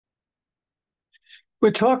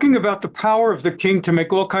We're talking about the power of the king to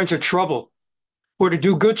make all kinds of trouble or to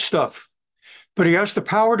do good stuff, but he has the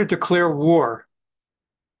power to declare war.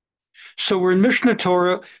 So we're in Mishneh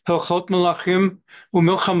Torah, Hilhot M'lakhim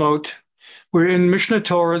u'Milchamot. We're in Mishneh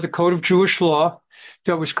Torah, the code of Jewish law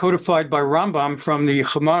that was codified by Rambam from the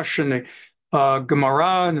Chumash and the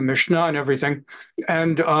Gemara and the Mishnah and everything,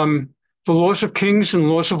 and the laws of kings and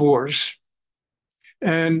laws of wars.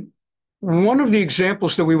 And one of the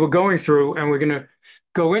examples that we were going through, and we're going to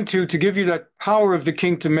go into to give you that power of the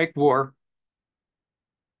king to make war,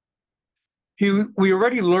 we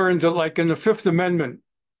already learned that, like in the Fifth Amendment,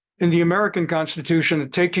 in the American Constitution, the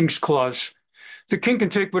Takings Clause, the king can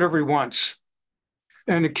take whatever he wants.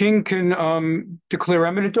 And the king can declare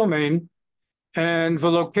eminent domain, and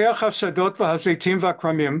v'lokeach hasadot v'hazeitim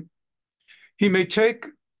v'akramim. He may take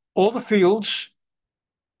all the fields,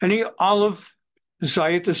 any olive,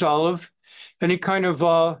 zayit is olive, any kind of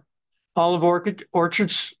olive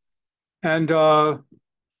orchards, and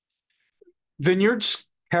vineyards.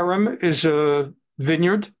 Kerem is a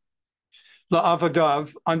vineyard.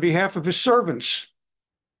 La'avadav, on behalf of his servants,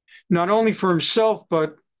 not only for himself,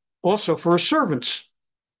 but also for his servants.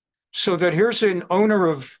 So that here's an owner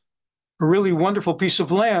of a really wonderful piece of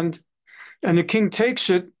land, and the king takes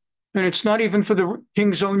it, and it's not even for the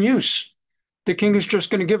king's own use. The king is just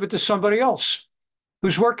going to give it to somebody else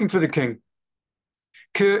who's working for the king.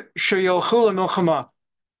 So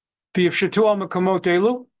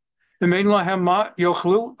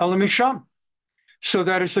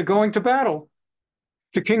that as they're going to battle,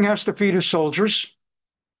 the king has to feed his soldiers.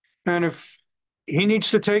 And if he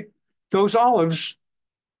needs to take those olives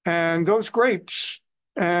and those grapes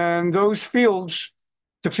and those fields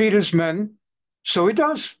to feed his men, so he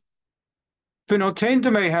does. And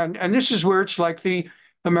this is where it's like the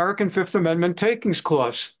American Fifth Amendment takings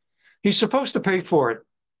clause. He's supposed to pay for it.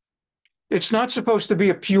 It's not supposed to be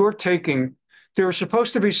a pure taking. There's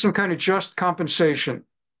supposed to be some kind of just compensation.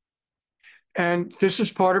 And this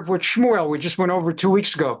is part of what Shmuel, we just went over 2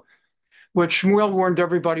 weeks ago, what Shmuel warned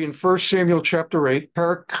everybody in 1 Samuel chapter 8,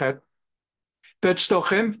 Perek, that's what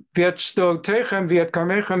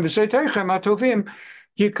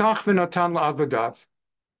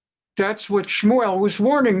Shmuel was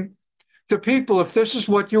warning the people. If this is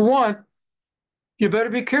what you want, you better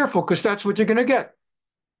be careful, because that's what you're going to get.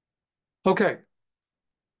 Okay.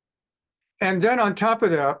 And then on top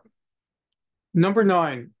of that, number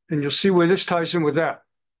 9, and you'll see where this ties in with that.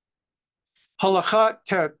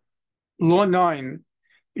 Halakha, law 9,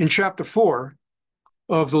 in chapter 4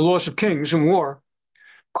 of the laws of kings and war,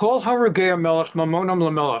 Kol haragei melech mamonam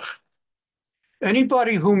lamelech.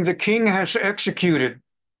 Anybody whom the king has executed,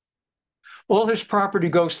 all his property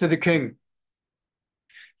goes to the king.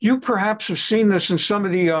 You perhaps have seen this in some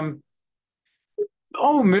of the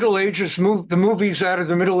Middle Ages, the movies out of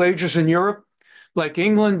the Middle Ages in Europe, like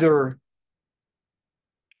England or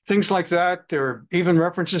things like that. There are even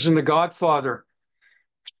references in The Godfather,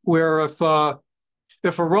 where if a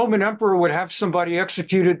Roman emperor would have somebody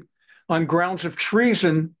executed on grounds of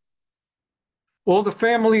treason, all the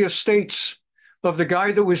family estates of the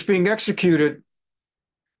guy that was being executed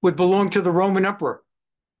would belong to the Roman emperor.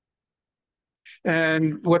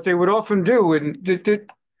 And what they would often do, and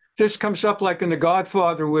this comes up like in The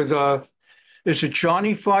Godfather with, is it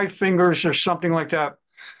Johnny Five Fingers or something like that,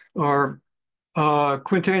 or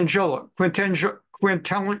Quintangelo,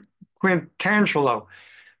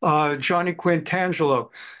 Johnny Quintangelo,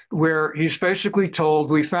 where he's basically told,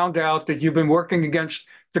 we found out that you've been working against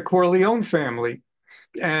the Corleone family.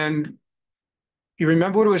 And you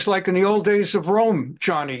remember what it was like in the old days of Rome,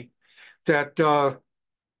 Johnny, that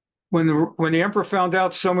when the emperor found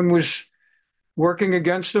out someone was working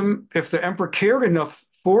against him, if the emperor cared enough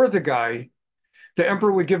for the guy, the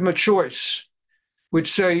emperor would give him a choice, would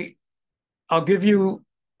say, I'll give you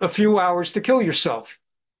a few hours to kill yourself,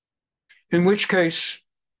 in which case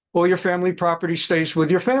all your family property stays with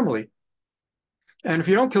your family. And if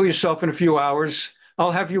you don't kill yourself in a few hours,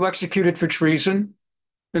 I'll have you executed for treason,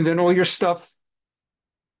 and then all your stuff,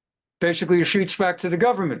 basically your sheets, back to the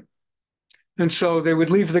government. And so they would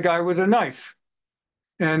leave the guy with a knife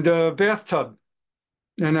and a bathtub.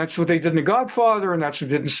 And that's what they did in The Godfather, and that's what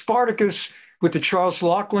they did in Spartacus with the Charles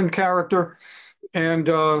Laughlin character. And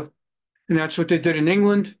that's what they did in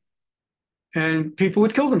England. And people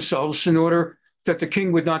would kill themselves in order that the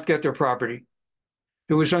king would not get their property.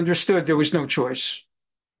 It was understood there was no choice,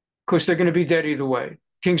 because they're going to be dead either way.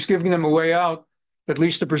 King's giving them a way out, at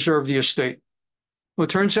least to preserve the estate. Well,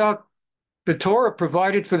 it turns out the Torah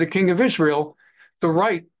provided for the king of Israel the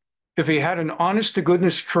right, if he had an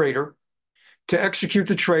honest-to-goodness traitor, to execute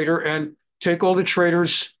the traitor and take all the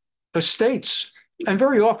traitor's estates And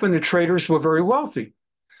very often the traders were very wealthy,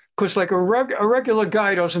 because like a regular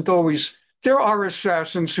guy doesn't always, there are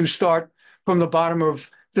assassins who start from the bottom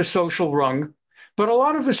of the social rung, but a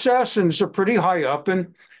lot of assassins are pretty high up,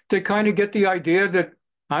 and they kind of get the idea that,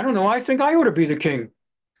 I don't know, I think I ought to be the king.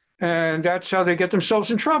 And that's how they get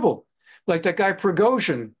themselves in trouble. Like that guy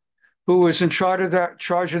Prigozhin, who was in charge of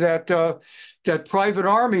that private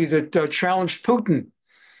army that challenged Putin.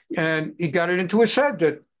 And he got it into his head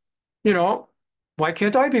that, why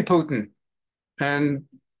can't I be Putin? And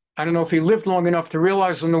I don't know if he lived long enough to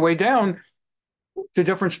realize on the way down the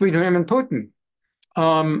difference between him and Putin.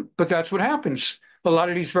 But that's what happens. A lot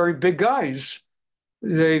of these very big guys,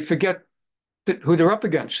 they forget who they're up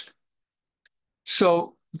against.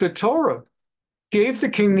 So the Torah gave the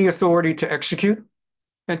king the authority to execute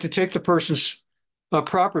and to take the person's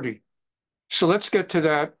property. So let's get to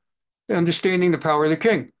that, understanding the power of the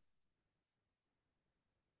king.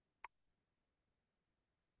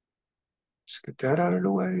 Let's get that out of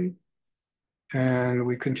the way. And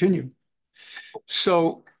we continue.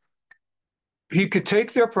 So he could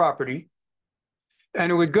take their property,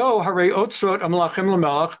 and it would go, Hare Otzrot M'lakhim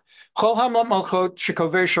L'melech, Chol HaMalchot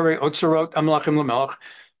Shekovesh Hare Otzrot M'lakhim L'melech,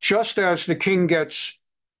 just as the king gets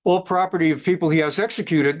all property of people he has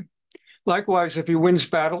executed, likewise, if he wins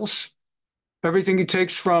battles, everything he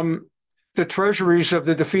takes from the treasuries of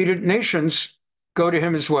the defeated nations go to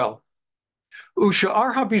him as well.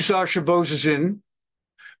 Usha'ar habizah shebozes in,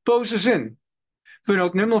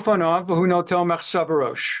 v'notnim l'fanav v'hu notel mechsa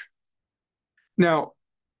barosh. Now,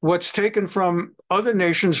 what's taken from other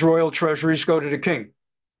nations' royal treasuries go to the king.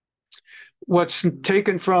 What's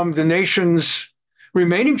taken from the nation's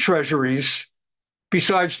remaining treasuries,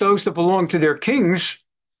 besides those that belong to their kings,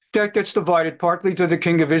 that gets divided partly to the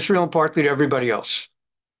king of Israel and partly to everybody else.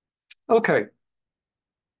 Okay.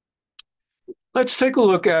 Let's take a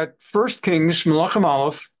look at 1 Kings, Melachim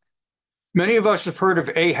Aleph. Many of us have heard of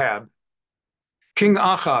Ahab, King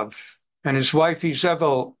Achav, and his wife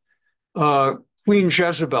Izevel, Queen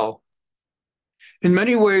Jezebel. In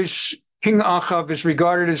many ways, King Achav is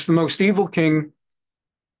regarded as the most evil king,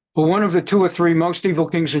 or one of the 2 or 3 most evil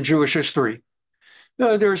kings in Jewish history.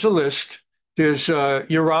 There's a list. There's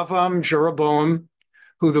Yeravam, Jeroboam,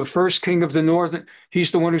 who the first king of the northern,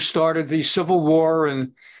 he's the one who started the civil war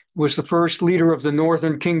and was the first leader of the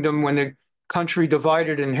northern kingdom when the country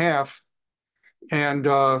divided in half. And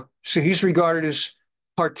so he's regarded as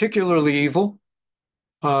particularly evil.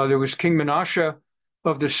 There was King Menashe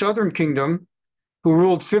of the southern kingdom, who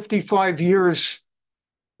ruled 55 years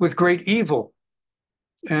with great evil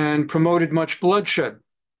and promoted much bloodshed,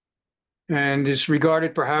 and is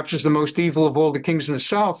regarded perhaps as the most evil of all the kings in the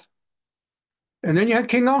south. And then you had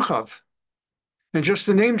King Achav, and just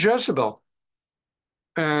the name Jezebel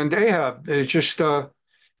and Ahab, it just,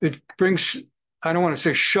 it brings, I don't want to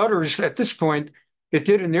say shudders at this point, it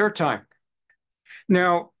did in their time.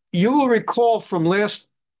 Now, you will recall from last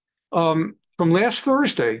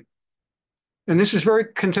Thursday, and this is very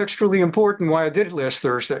contextually important why I did it last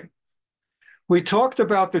Thursday. We talked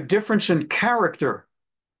about the difference in character,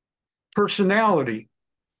 personality,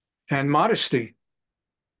 and modesty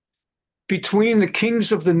between the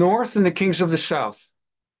kings of the north and the kings of the south.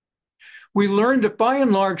 We learned that by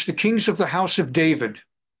and large, the kings of the house of David,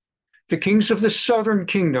 the kings of the southern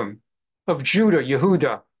kingdom of Judah,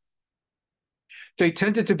 Yehuda, they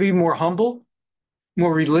tended to be more humble,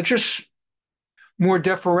 more religious, more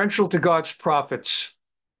deferential to God's prophets.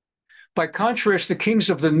 By contrast, the kings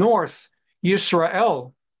of the north,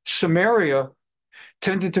 Yisrael, Samaria,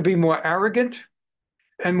 tended to be more arrogant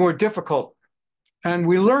and more difficult. And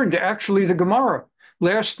we learned actually the Gemara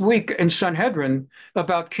last week in Sanhedrin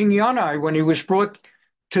about King Yanai when he was brought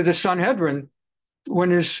to the Sanhedrin, when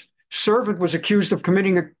his servant was accused of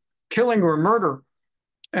committing a killing or a murder.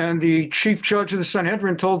 And the chief judge of the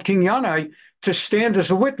Sanhedrin told King Yanai to stand as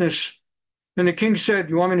a witness. And the king said,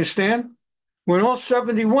 "You want me to stand? When all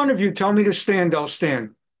 71 of you tell me to stand, I'll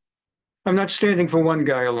stand. I'm not standing for one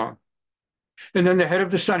guy alone." And then the head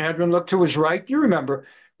of the Sanhedrin looked to his right. You remember,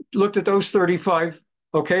 looked at those 35.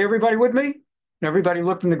 Okay, everybody with me? And everybody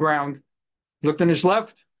looked in the ground. Looked in his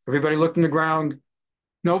left. Everybody looked in the ground.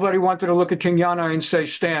 Nobody wanted to look at King Yanai and say,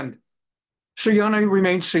 "Stand." So Yanai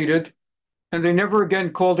remained seated, and they never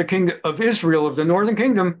again called the king of Israel of the northern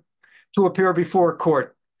kingdom to appear before a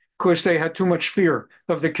court, because they had too much fear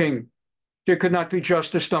of the king. There could not be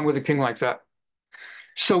justice done with a king like that.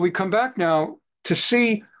 So we come back now to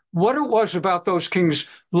see what it was about those kings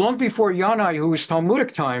long before Yanai, who was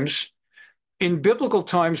Talmudic times. In biblical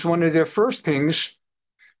times, one of their first kings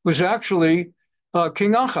was actually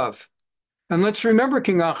King Achav. And let's remember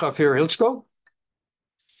King Achav here. Let's go.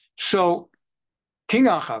 So King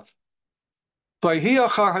Achav. Vayhi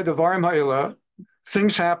achar hadavarim ha'ela.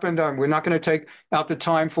 Things happened. We're not going to take out the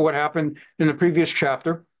time for what happened in the previous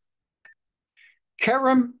chapter.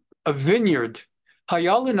 Kerem, a vineyard,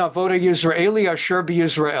 hayal Navot Yisraeli asher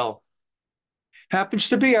b'Yisrael. Happens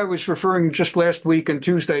to be, I was referring just last week and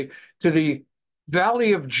Tuesday to the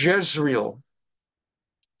Valley of Jezreel.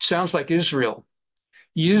 Sounds like Israel.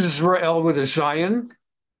 Yisrael with a Zion,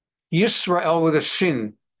 Yisrael with a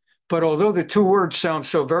Sin. But although the two words sound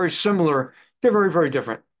so very similar, they're very, very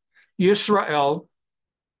different. Yisrael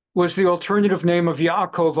was the alternative name of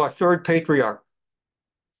Yaakov, our third patriarch.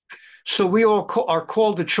 So we all are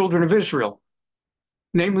called the children of Israel,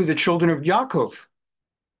 namely the children of Yaakov,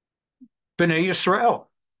 Bnei Yisrael.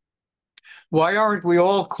 Why aren't we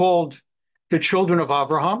all called the children of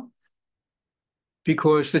Abraham?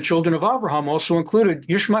 Because the children of Abraham also included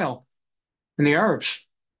Ishmael and the Arabs.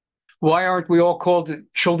 Why aren't we all called the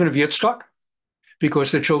children of Yitzchak?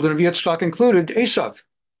 Because the children of Yitzchak included Esav,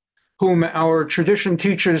 whom our tradition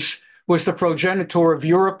teaches was the progenitor of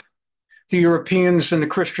Europe, the Europeans, and the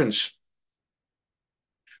Christians.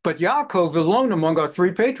 But Yaakov, alone among our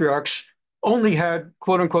three patriarchs, only had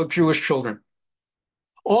quote-unquote Jewish children.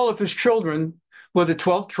 All of his children were the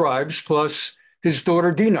 12 tribes plus his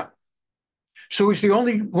daughter Dinah. So he's the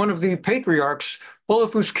only one of the patriarchs, all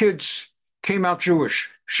of whose kids came out Jewish,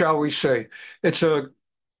 shall we say. It's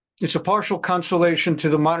a partial consolation to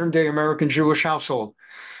the modern-day American Jewish household.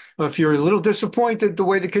 If you're a little disappointed the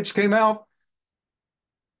way the kids came out,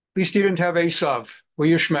 at least you didn't have Esav or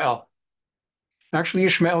Ishmael. Actually,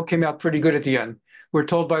 Ishmael came out pretty good at the end. We're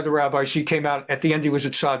told by the rabbis he came out, at the end he was a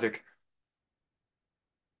tzaddik.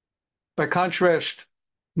 By contrast,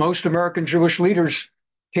 most American Jewish leaders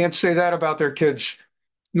can't say that about their kids,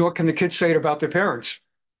 nor can the kids say it about their parents.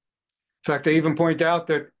 In fact, they even point out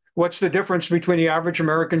that what's the difference between the average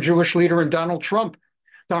American Jewish leader and Donald Trump?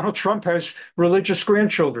 Donald Trump has religious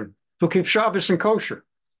grandchildren who keep Shabbos and kosher,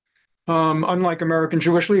 unlike American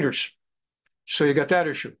Jewish leaders. So you got that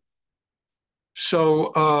issue.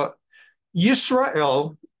 So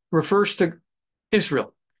Yisrael refers to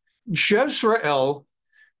Israel. Jezreel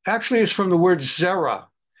actually is from the word zera.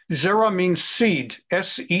 Zera means seed,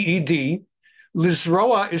 S-E-E-D.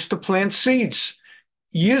 Lizroa is to plant seeds.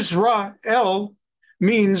 Yisrael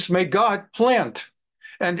means may God plant.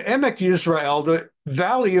 And Emek Yisrael, the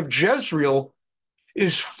valley of Jezreel,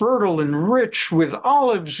 is fertile and rich with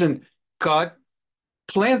olives, and God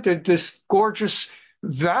planted this gorgeous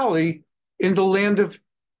valley in the land of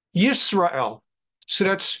Yisrael. So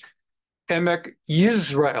that's Emek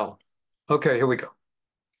Yisrael. Okay, here we go.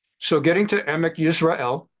 So getting to Emek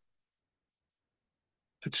Yisrael,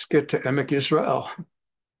 let's get to Emek Yisrael.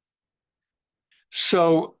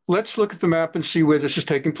 So let's look at the map and see where this is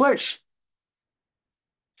taking place.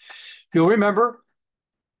 You'll remember,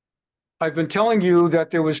 I've been telling you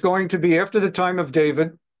that there was going to be, after the time of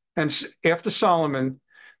David and after Solomon,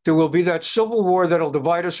 there will be that civil war that'll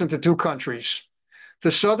divide us into two countries.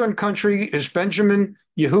 The southern country is Benjamin,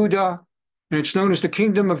 Yehuda, and it's known as the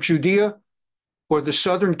Kingdom of Judea, or the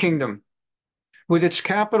Southern Kingdom, with its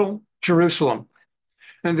capital, Jerusalem.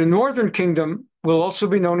 And the northern kingdom will also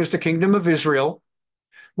be known as the Kingdom of Israel,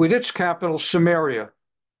 with its capital, Samaria,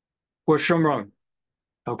 or Shomron.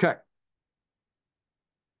 Okay.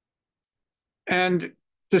 And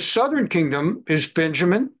the southern kingdom is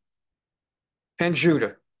Benjamin and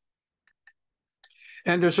Judah.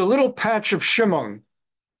 And there's a little patch of Shimon,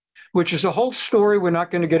 which is a whole story we're not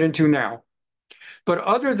going to get into now. But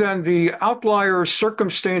other than the outlier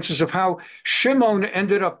circumstances of how Shimon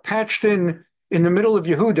ended up patched in the middle of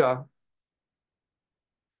Yehuda,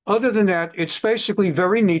 other than that, it's basically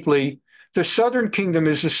very neatly, the southern kingdom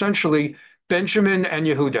is essentially Benjamin and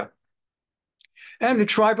Yehuda. And the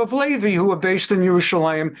tribe of Levi, who are based in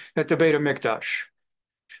Yerushalayim at the Beit HaMikdash.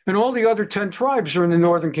 And all the other 10 tribes are in the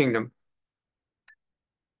northern kingdom.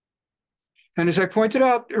 And as I pointed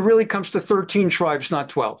out, it really comes to 13 tribes, not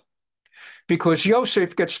 12. Because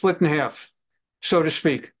Yosef gets split in half, so to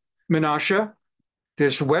speak. Manasseh,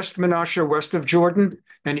 there's West Manasseh, west of Jordan,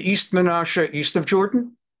 and East Manasseh, east of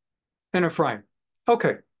Jordan, and Ephraim.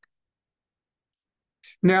 Okay.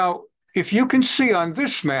 Now, if you can see on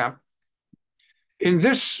this map, in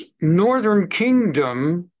this northern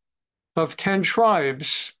kingdom of 10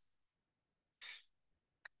 tribes,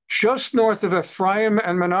 just north of Ephraim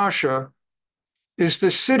and Manasseh is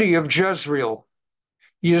the city of Jezreel,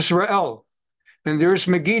 Yisrael, and there's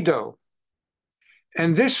Megiddo.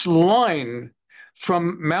 And this line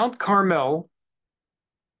from Mount Carmel,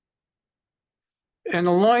 and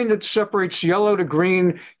a line that separates yellow to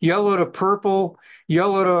green, yellow to purple,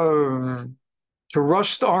 yellow to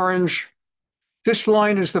rust orange, This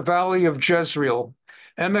line is the valley of Jezreel,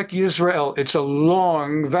 Emek Yisrael. It's a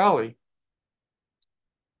long valley.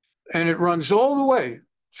 And it runs all the way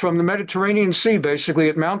from the Mediterranean Sea, basically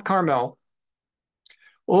at Mount Carmel,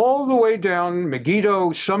 all the way down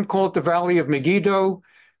Megiddo. Some call it the Valley of Megiddo,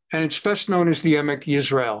 and it's best known as the Emek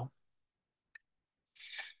Yisrael.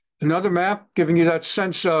 Another map giving you that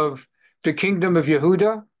sense of the kingdom of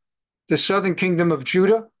Yehuda, the southern kingdom of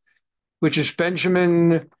Judah, which is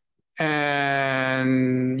Benjamin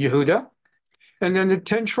and Yehuda, and then the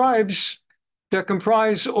 10 tribes that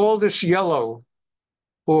comprise all this yellow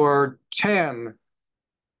or tan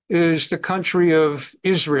is the country of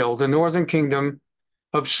Israel, the northern kingdom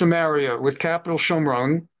of Samaria, with capital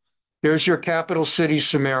Shomron. There's your capital city,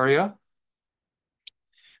 Samaria.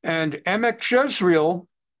 And Emek Jezreel,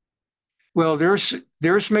 well,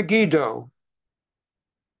 there's Megiddo.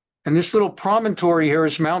 And this little promontory here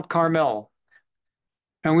is Mount Carmel.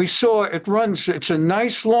 And we saw it runs, it's a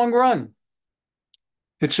nice long run.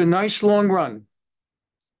 It's a nice long run.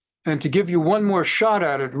 And to give you one more shot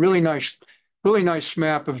at it, really nice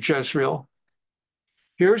map of Jezreel.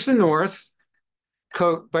 Here's the north.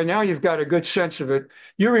 By now you've got a good sense of it.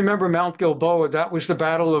 You remember Mount Gilboa, that was the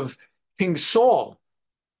battle of King Saul.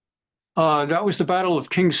 That was the battle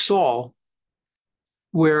of King Saul,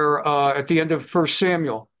 where at the end of 1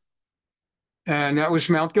 Samuel. And that was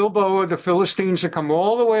Mount Gilboa. The Philistines had come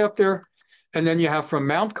all the way up there. And then you have from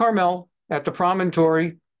Mount Carmel at the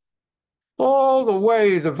promontory, all the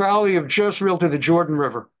way the valley of Jezreel to the Jordan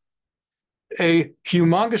River. A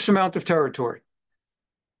humongous amount of territory.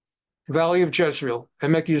 Valley of Jezreel,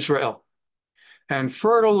 Emek Yisrael. And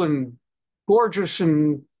fertile and gorgeous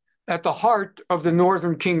and at the heart of the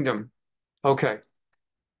northern kingdom. Okay.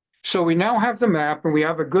 So we now have the map and we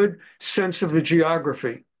have a good sense of the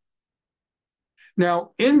geography.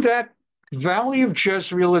 Now, in that valley of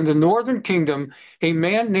Jezreel in the northern kingdom, a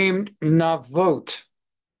man named Navot,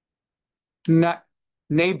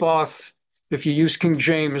 Naboth, if you use King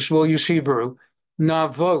James, we'll use Hebrew,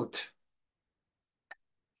 Navot.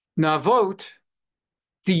 Navot,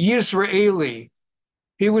 the Yisraeli,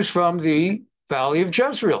 he was from the valley of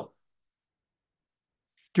Jezreel.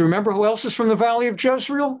 Do you remember who else is from the valley of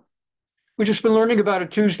Jezreel? We've just been learning about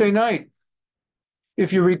it Tuesday night.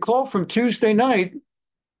 If you recall from Tuesday night,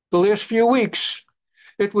 the last few weeks,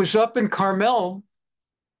 it was up in Carmel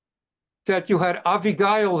that you had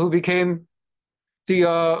Abigail, who became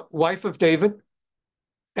the wife of David,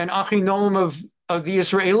 and Achinoam of the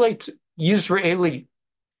Yisraeli.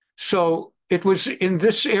 So it was in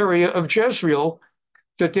this area of Jezreel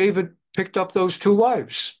that David picked up those two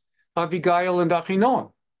wives, Abigail and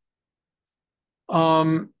Achinoam,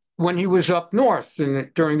 when he was up north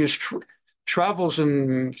and during his travels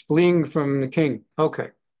and fleeing from the king. Okay.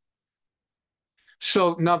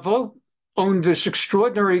 So Navot owned this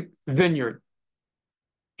extraordinary vineyard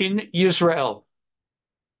in Israel.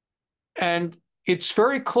 And it's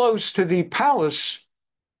very close to the palace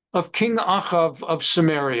of King Achav of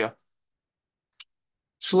Samaria.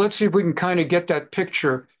 So let's see if we can kind of get that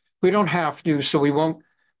picture. We don't have to, so we won't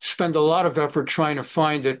spend a lot of effort trying to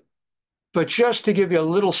find it. But just to give you a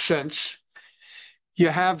little sense, you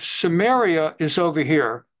have Samaria is over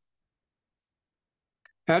here.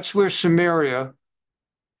 That's where Samaria,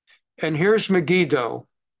 and here's Megiddo.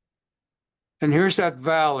 And here's that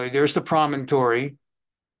valley. There's the promontory.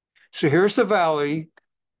 So here's the valley,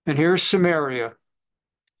 and here's Samaria.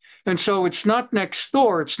 And so it's not next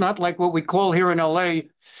door. It's not like what we call here in LA,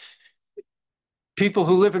 people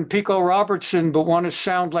who live in Pico Robertson but want to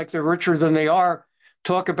sound like they're richer than they are,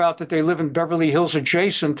 talk about that they live in Beverly Hills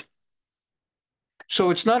adjacent. So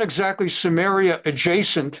it's not exactly Samaria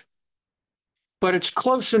adjacent, but it's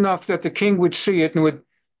close enough that the king would see it and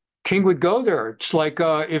king would go there. It's like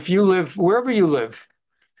if you live wherever you live,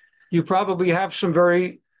 you probably have some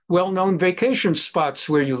very well-known vacation spots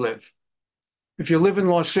where you live. If you live in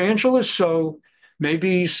Los Angeles, so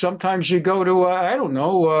maybe sometimes you go to, I don't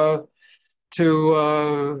know,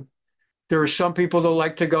 there are some people that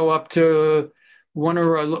like to go up to one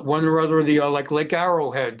or other of the like Lake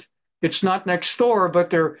Arrowhead. It's not next door, but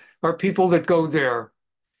there are people that go there.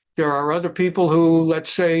 There are other people who,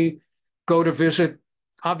 let's say, go to visit,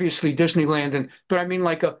 obviously Disneyland, but I mean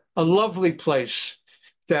like a lovely place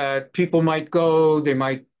that people might go. They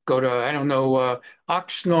might go to, I don't know,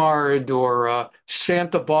 Oxnard or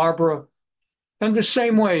Santa Barbara. And the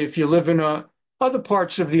same way, if you live in other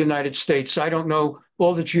parts of the United States, I don't know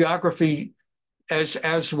all the geography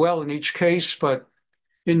as well in each case, but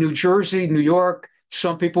in New Jersey, New York,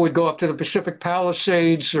 some people would go up to the Pacific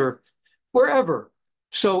Palisades or wherever.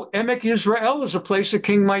 So Emek Yisrael is a place a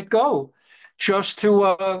king might go just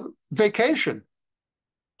to vacation.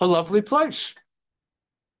 a lovely place.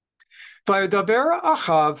 Vayedaber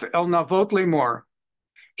Achav el Navot lemor.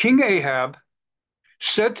 King Ahab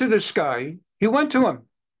said to this guy, he went to him.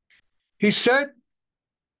 He said,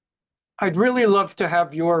 I'd really love to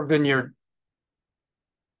have your vineyard.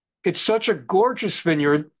 It's such a gorgeous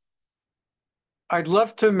vineyard. I'd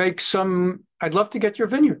love to get your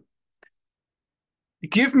vineyard.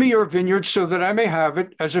 Give me your vineyard so that I may have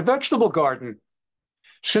it as a vegetable garden,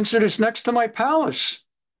 since it is next to my palace.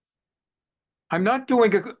 I'm not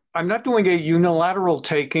doing a unilateral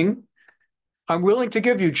taking. I'm willing to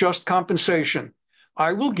give you just compensation.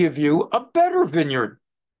 I will give you a better vineyard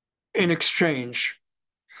in exchange.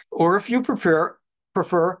 Or if you prefer,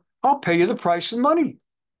 I'll pay you the price in money.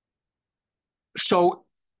 So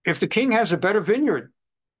if the king has a better vineyard,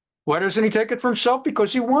 why doesn't he take it for himself?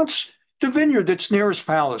 Because he wants the vineyard that's near his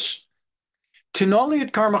palace. Tinoli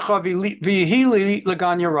et karmacha v'hili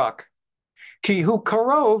lagan yarak. Ki hu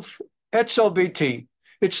karov etzel beiti.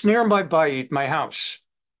 It's near my bayit, my house.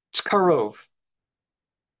 It's karov.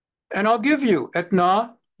 And I'll give you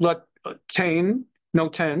etna latain, no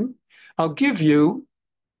ten. I'll give you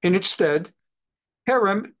in its stead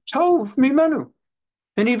kerem tov mimenu,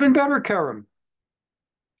 an even better kerem.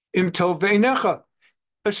 Im tov beinecha,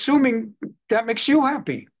 assuming that makes you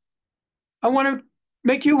happy. I want to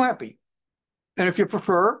make you happy. And if you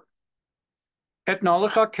prefer, etna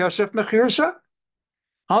lecha kesef mechirza,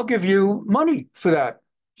 I'll give you money for that,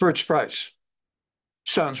 for its price.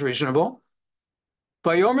 Sounds reasonable.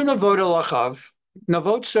 Vayomer Navot el Achav,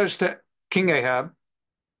 Navot says to King Ahab,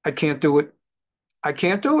 I can't do it. I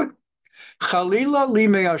can't do it. Chalila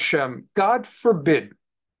limei Hashem, God forbid.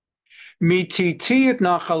 Mititi et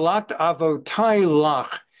nachalat avotai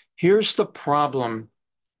lach. Here's the problem.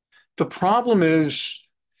 The problem is,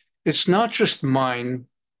 it's not just mine,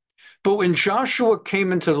 but when Joshua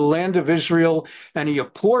came into the land of Israel and he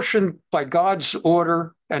apportioned by God's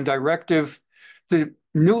order and directive the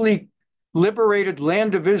newly liberated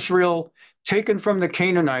land of Israel taken from the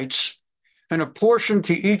Canaanites and apportioned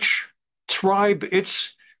to each tribe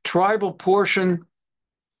its tribal portion,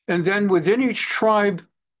 and then within each tribe,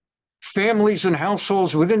 families and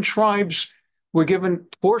households within tribes were given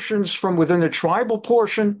portions from within the tribal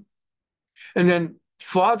portion, and then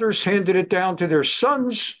fathers handed it down to their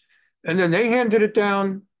sons, and then they handed it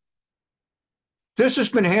down. This has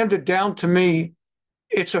been handed down to me.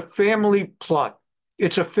 It's a family plot.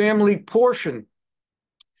 It's a family portion.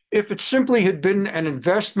 If it simply had been an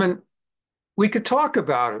investment, we could talk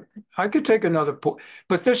about it. I could take another point.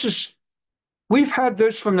 But we've had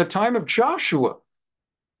this from the time of Joshua.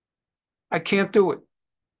 I can't do it.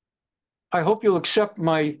 I hope you'll accept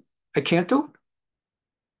I can't do it.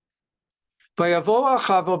 Vayavo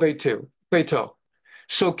Achav beito.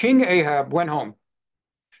 So King Ahab went home.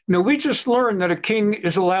 Now, we just learned that a king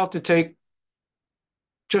is allowed to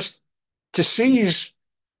seize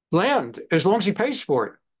land as long as he pays for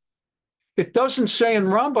it. It doesn't say in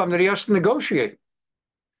Rambam that he has to negotiate.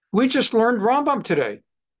 We just learned Rambam today.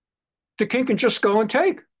 The king can just go and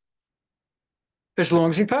take as long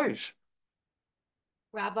as he pays.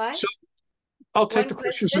 Rabbi? So I'll take the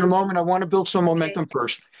questions in a moment. I want to build some momentum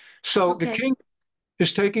first. So the king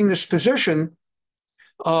is taking this position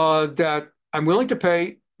that I'm willing to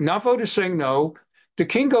pay. Navot is saying no. The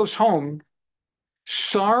king goes home.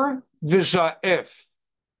 Sar v'za'ef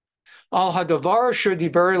al hadavar asher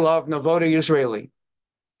diber elav Navot Israeli.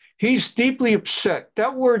 He's deeply upset.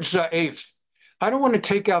 That word za'ef, I don't want to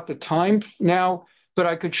take out the time now, but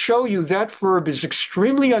I could show you that verb is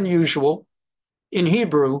extremely unusual in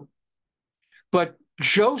Hebrew. But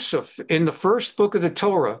Joseph, in the first book of the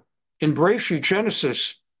Torah, in Bereshit,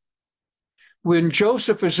 Genesis, when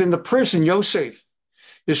Joseph is in the prison, Yosef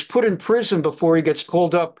is put in prison before he gets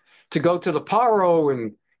called up to go to the Paro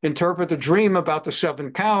and interpret the dream about the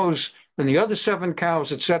 7 cows and the other 7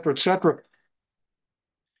 cows, etc., etc.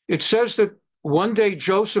 It says that one day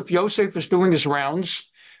Yosef is doing his rounds,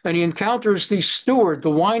 and he encounters the steward, the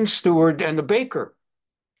wine steward, and the baker.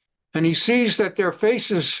 And he sees that their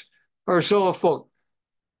faces are zophot,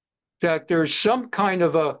 that there's some kind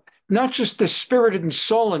of not just dispirited and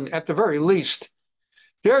sullen at the very least,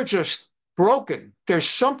 they're just broken. There's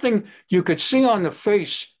something you could see on the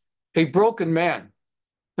face, a broken man.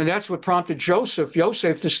 And that's what prompted Yosef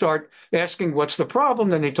to start asking, what's the problem?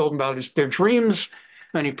 Then they told him about their dreams,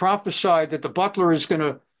 and he prophesied that the butler is going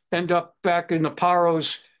to end up back in the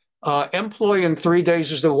Paro's employ in 3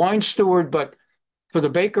 days as the wine steward, but for the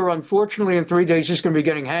baker, unfortunately, in 3 days, he's going to be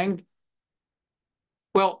getting hanged.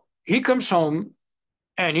 Well, he comes home,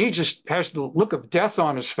 and he just has the look of death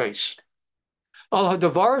on his face. Al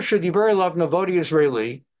hadavar shediber elav Navot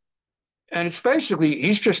Israeli, And it's basically,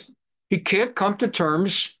 he can't come to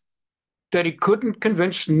terms that he couldn't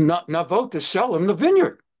convince Navot to sell him the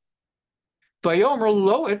vineyard.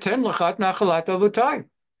 Navot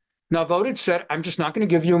had said, I'm just not going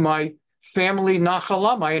to give you my family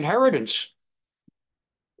nachala, my inheritance.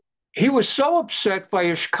 He was so upset by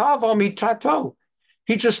Ishkav Amitato.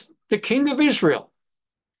 The king of Israel.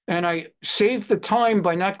 And I saved the time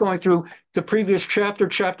by not going through the previous chapter,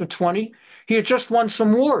 chapter 20. He had just won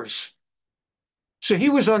some wars. So he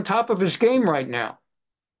was on top of his game right now.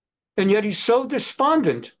 And yet he's so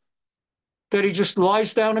despondent that he just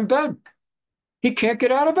lies down in bed. He can't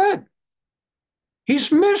get out of bed.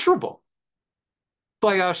 He's miserable.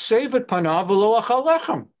 He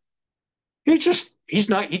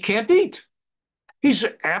can't eat. He's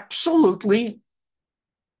absolutely,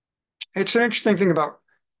 it's an interesting thing about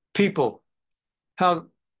people, how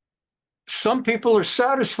some people are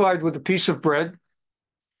satisfied with a piece of bread,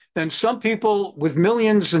 and some people with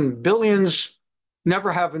millions and billions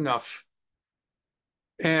never have enough.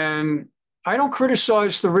 And I don't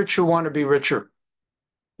criticize the rich who want to be richer.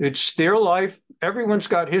 It's their life. Everyone's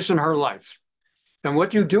got his and her life. And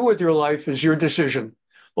what you do with your life is your decision.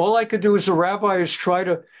 All I could do as a rabbi is try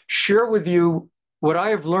to share with you what I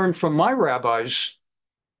have learned from my rabbis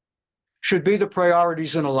should be the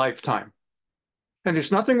priorities in a lifetime. And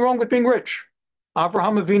there's nothing wrong with being rich.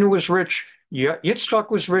 Abraham Avinu was rich.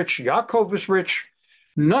 Yitzchak was rich. Yaakov was rich.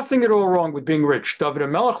 Nothing at all wrong with being rich. David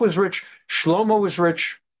HaMelech was rich. Shlomo was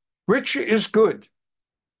rich. Rich is good.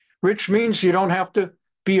 Rich means you don't have to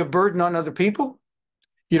be a burden on other people.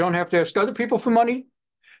 You don't have to ask other people for money.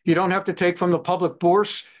 You don't have to take from the public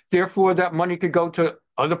bourse. Therefore, that money could go to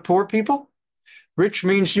other poor people. Rich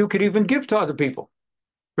means you could even give to other people.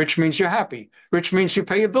 Rich means you're happy. Rich means you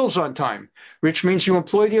pay your bills on time. Rich means you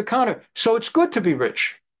employ the economy. So it's good to be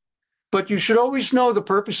rich. But you should always know the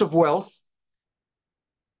purpose of wealth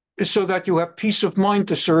is so that you have peace of mind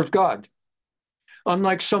to serve God.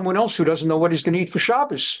 Unlike someone else who doesn't know what he's going to eat for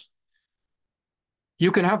Shabbos.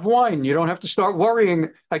 You can have wine. You don't have to start worrying,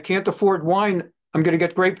 I can't afford wine, I'm going to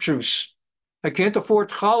get grape juice. I can't afford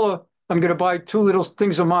challah, I'm going to buy 2 little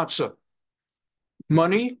things of matzah.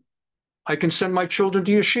 Money, I can send my children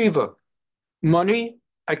to yeshiva. Money,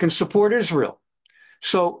 I can support Israel.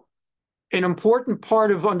 So an important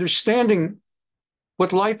part of understanding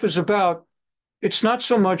what life is about, it's not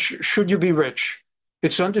so much should you be rich,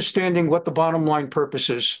 it's understanding what the bottom line purpose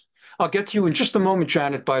is. I'll get to you in just a moment,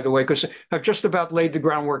 Janet, by the way, because I've just about laid the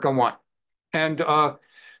groundwork on one. And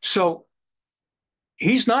so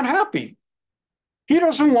he's not happy. He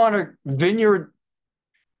doesn't want a vineyard.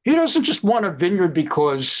 He doesn't just want a vineyard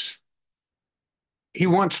because he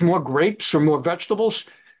wants more grapes or more vegetables.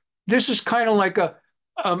 This is kind of like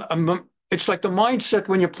it's like the mindset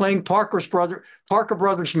when you're playing Parker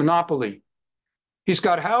Brothers Monopoly. He's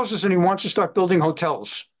got houses and he wants to start building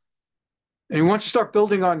hotels. And he wants to start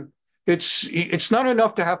building on, it's not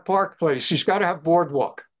enough to have Park Place. He's got to have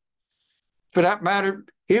Boardwalk. For that matter,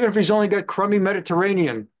 even if he's only got crummy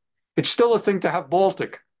Mediterranean, it's still a thing to have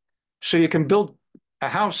Baltic. So you can build a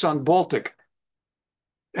house on Baltic.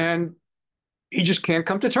 And he just can't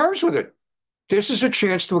come to terms with it. This is a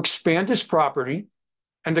chance to expand his property,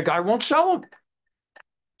 and the guy won't sell it.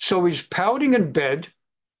 So he's pouting in bed.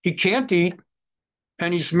 He can't eat.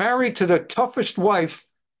 And he's married to the toughest wife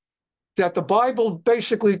that the Bible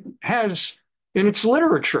basically has in its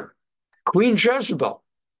literature, Queen Jezebel,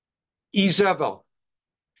 Izevel.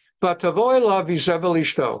 Vatavoy lav Izevel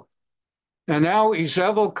ishto. And now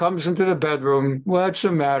Izevel comes into the bedroom. What's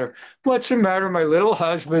the matter? What's the matter, my little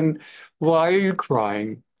husband? Why are you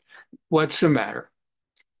crying? What's the matter?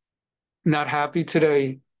 Not happy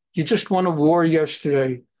today? You just won a war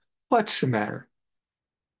yesterday. What's the matter?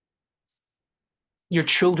 Your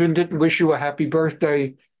children didn't wish you a happy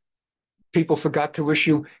birthday. People forgot to wish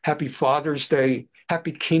you happy Father's Day,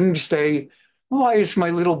 happy King's Day. Why is my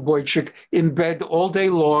little boy chick in bed all day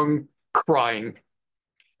long crying?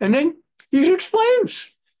 And then he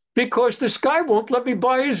explains, because this guy won't let me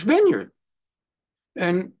buy his vineyard.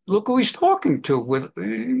 And look who he's talking to with,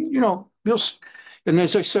 and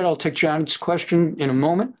as I said, I'll take Janet's question in a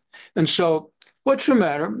moment. And so, what's the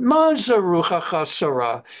matter?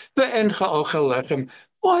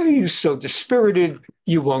 Why are you so dispirited?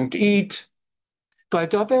 You won't eat. And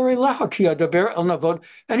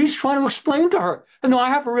he's trying to explain to her, no, I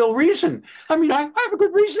have a real reason. I mean, I have a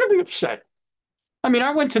good reason to be upset. I mean,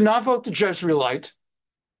 I went to Navot, the Jezreelite.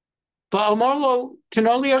 I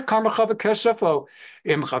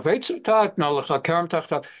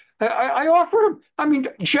offered him.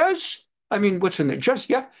 What's in there?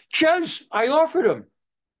 I offered him.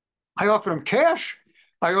 I offered him cash.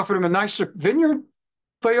 I offered him a nice vineyard.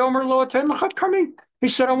 Vayomer lo aten l'chat karmi. He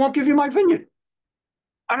said, I won't give you my vineyard.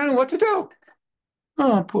 I don't know what to do.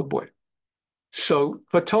 Oh, poor boy. So,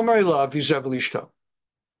 Vatomer elav Yezebel ishto.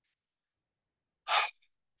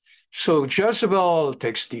 So Jezebel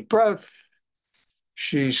takes a deep breath.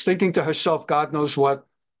 She's thinking to herself, God knows what,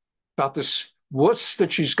 about this wuss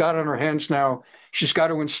that she's got on her hands now. She's got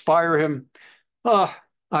to inspire him.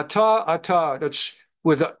 Ata, that's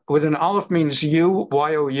with an Aleph means you,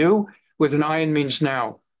 Y-O-U, with an ayin means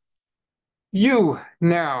now. You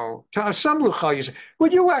now,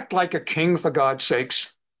 would you act like a king for God's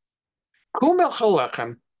sakes? Kumel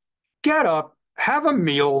chalechem, get up, have a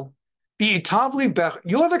meal, be itavli bech.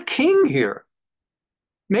 You're the king here.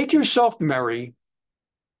 Make yourself merry.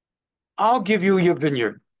 I'll give you your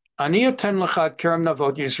vineyard. Ani aten lachad kerem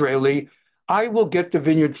navot Israeli. I will get the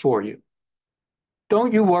vineyard for you.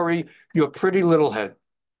 Don't you worry, your pretty little head.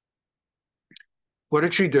 What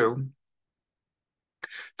did she do?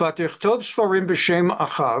 Vatichtov svarim b'shem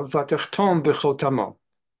Achav, vatichtom b'chotamo.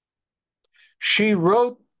 She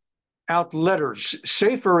wrote out letters.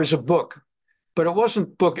 Sefer is a book, but it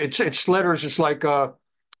wasn't book. It's letters. It's like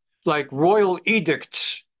royal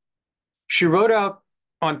edicts. She wrote out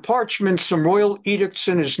on parchment some royal edicts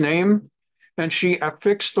in his name, and she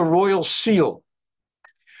affixed the royal seal.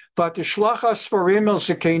 Vatishlach asfarim el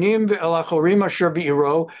zekenim ve'el achorim asher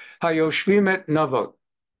be'iro hayoshvim et Navot.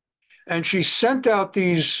 And she sent out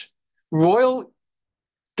these royal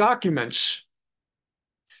documents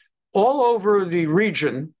all over the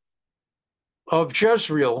region of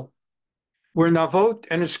Jezreel, where Navot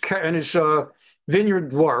and his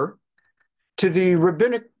vineyard were, to the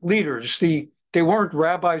rabbinic leaders. They weren't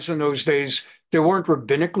rabbis in those days. They weren't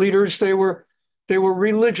rabbinic leaders. They were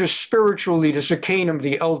religious, spiritual leaders, the Canaan,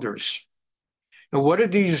 the elders. And what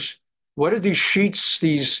did these sheets,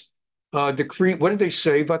 these decree, what did they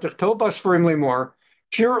say? V'atechtobas farim lemor,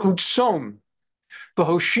 kir utsom,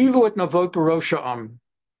 v'hoshivu et Navot b'rosh ha'am.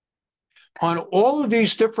 On all of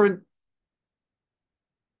these different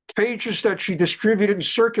pages that she distributed and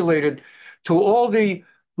circulated to all the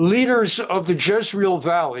leaders of the Jezreel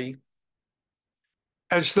Valley,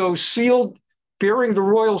 as though sealed, bearing the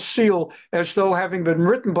royal seal, as though having been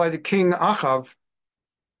written by the king Achav,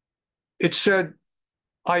 it said,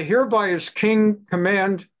 I hereby as king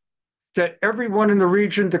command that everyone in the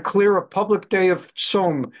region declare a public day of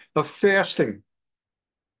tzom, of fasting.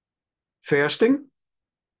 Fasting?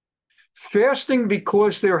 Fasting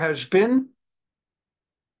because there has been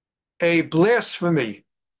a blasphemy,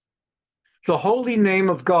 the holy name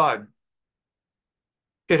of God.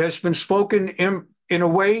 It has been spoken in a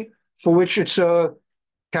way for which it's a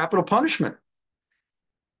capital punishment.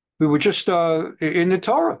 We were just in the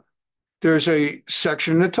Torah. There's a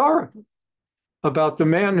section in the Torah about the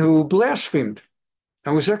man who blasphemed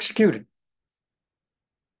and was executed.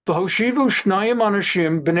 V'hoshivu shnayim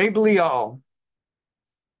anashim b'nei Belial.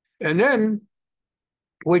 And then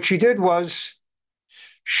what she did was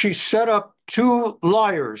she set up two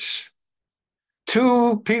liars,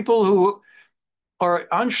 two people who are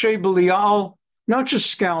anshe Belial, not just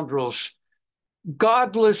scoundrels,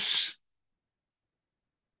 godless,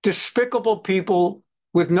 despicable people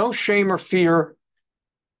with no shame or fear,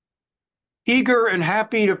 eager and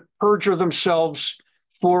happy to perjure themselves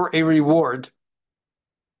for a reward.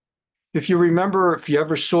 If you remember, if you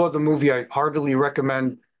ever saw the movie, I heartily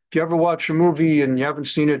recommend, if you ever watch a movie and you haven't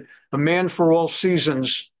seen it, A Man for All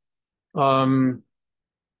Seasons, the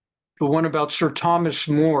one about Sir Thomas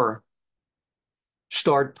More,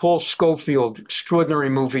 starred Paul Scofield, extraordinary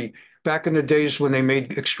movie, back in the days when they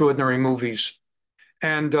made extraordinary movies.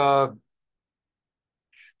 And the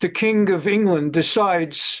King of England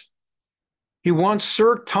decides he wants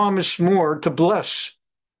Sir Thomas More to bless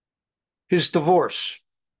his divorce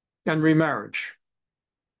and remarriage.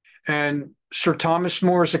 And Sir Thomas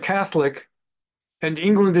More is a Catholic, and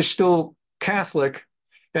England is still Catholic,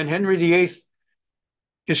 and Henry VIII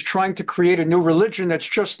is trying to create a new religion that's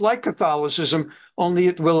just like Catholicism, only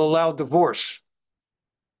it will allow divorce.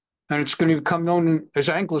 And it's going to become known as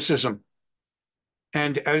Anglicism.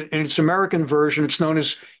 And in its American version, it's known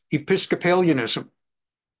as Episcopalianism.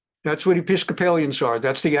 That's what Episcopalians are.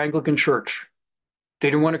 That's the Anglican Church. They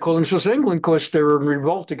didn't want to call themselves England because they were in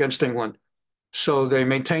revolt against England. So they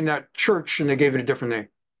maintained that church and they gave it a different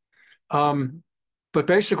name. But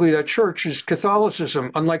basically that church is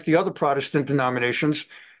Catholicism. Unlike the other Protestant denominations,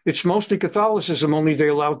 it's mostly Catholicism, only they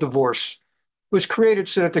allow divorce. It was created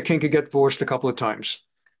so that the king could get divorced a couple of times.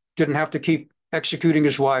 Didn't have to keep executing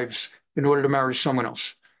his wives in order to marry someone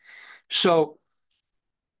else. So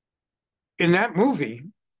in that movie,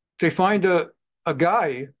 they find a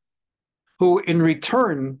guy who in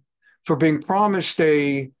return for being promised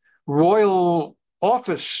a royal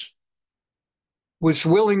office was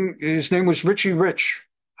willing, his name was Richie Rich,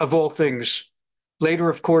 of all things. Later,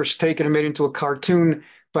 of course, taken and made into a cartoon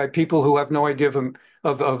by people who have no idea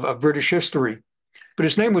of British history. But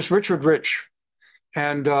his name was Richard Rich.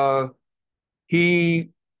 And he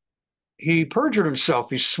perjured himself.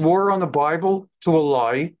 He swore on the Bible to a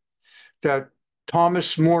lie that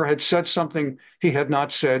Thomas More had said something he had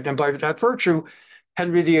not said. And by that virtue,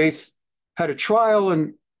 Henry VIII had a trial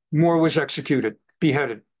and More was executed,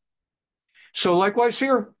 beheaded. So likewise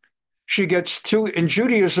here, she gets two. In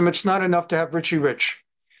Judaism, it's not enough to have Richie Rich.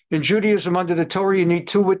 In Judaism, under the Torah, you need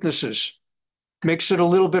two witnesses. Makes it a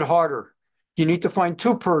little bit harder. You need to find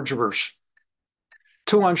two perjurers,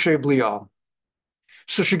 two Anshe Blial.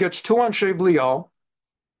 So she gets two Anshe Blial,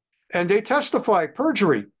 and they testify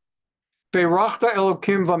perjury. Beirachta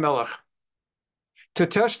Elokim v'melech, to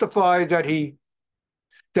testify that he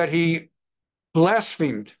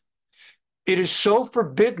blasphemed. It is so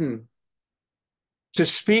forbidden to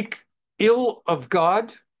speak ill of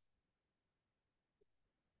God.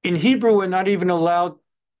 In Hebrew, we're not even allowed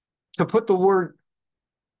to put the word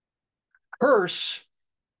curse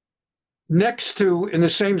next to, in the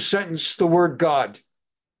same sentence, the word God.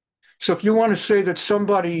 So if you want to say that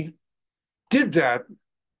somebody did that,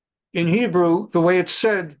 in Hebrew, the way it's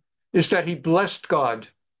said is that he blessed God.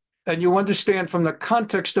 And you understand from the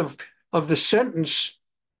context of the sentence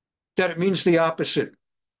that it means the opposite.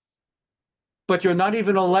 But you're not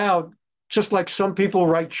even allowed, just like some people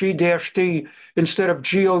write G-D instead of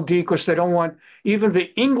G-O-D because they don't want even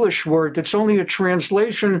the English word that's only a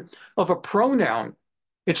translation of a pronoun.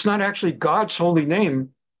 It's not actually God's holy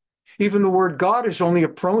name. Even the word God is only a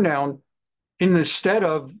pronoun instead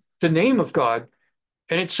of the name of God.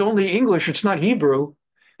 And it's only English, it's not Hebrew.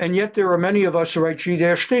 And yet there are many of us who write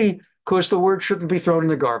G-D because the word shouldn't be thrown in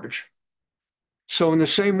the garbage. So in the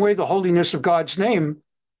same way, the holiness of God's name,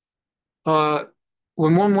 when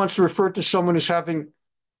one wants to refer to someone as having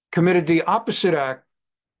committed the opposite act,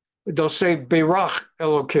 they'll say Beirach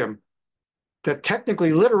Elokim. That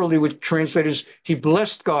technically, literally would translate as he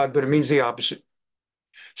blessed God, but it means the opposite.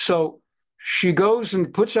 So she goes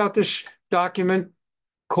and puts out this document,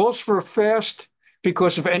 calls for a fast,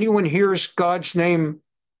 because if anyone hears God's name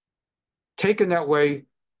taken that way,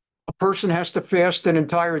 a person has to fast an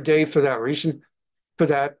entire day for that reason. For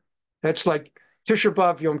that, that's like Tisha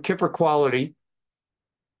B'Av Yom Kippur quality.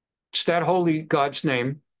 It's that holy, God's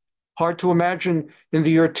name. Hard to imagine in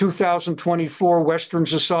the year 2024 Western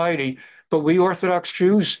society, but we Orthodox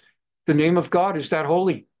Jews, the name of God is that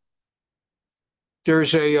holy.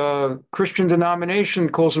 There's a Christian denomination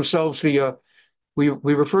calls themselves we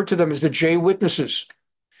refer to them as the J Witnesses,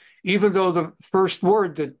 even though the first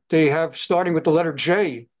word that they have starting with the letter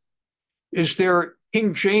J is their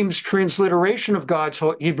King James transliteration of God's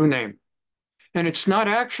Hebrew name. And it's not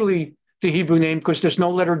actually the Hebrew name because there's no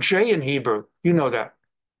letter J in Hebrew. You know that.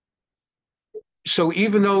 So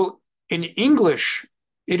even though in English,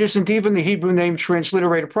 it isn't even the Hebrew name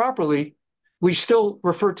transliterated properly, we still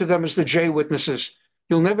refer to them as the J Witnesses.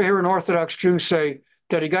 You'll never hear an Orthodox Jew say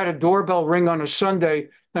that he got a doorbell ring on a Sunday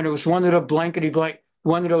and it was one of the blankety blank,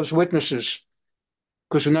 one of those witnesses.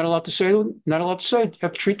 Because we're not allowed to say, you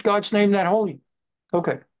have to treat God's name that holy.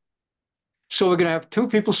 Okay. So we're going to have two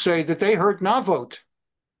people say that they heard Navot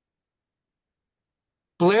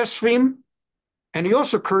blaspheme, and he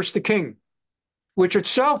also cursed the king, which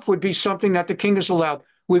itself would be something that the king is allowed.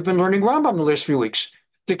 We've been learning Rambam the last few weeks.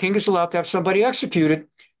 The king is allowed to have somebody executed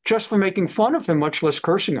just for making fun of him, much less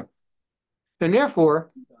cursing him. And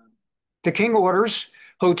therefore, the king orders,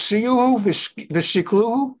 Hotziyuhu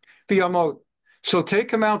v'sikluhu v'yamot. So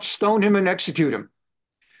take him out, stone him, and execute him.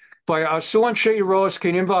 By Asuan Sheiros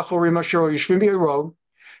Kenim Vachorim Asher Yishvim Yero,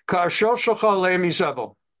 Ka'ashel Shachal Leim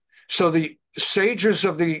Izevel. So the sages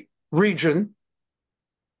of the region,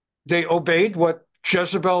 they obeyed what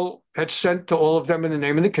Jezebel had sent to all of them in the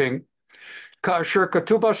name of the king. Ka'asher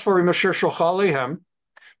Katubas Farim Asher Shachal Lehem,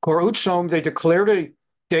 Korutsom, they declared a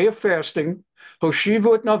day of fasting.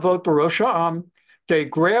 Hoshivu et Navot Barosh Ha'am. They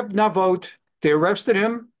grabbed Navot, they arrested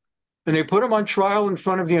him, and they put him on trial in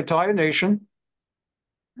front of the entire nation.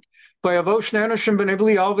 And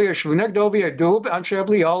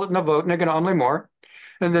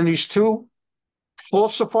then these two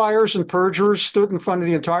falsifiers and perjurers stood in front of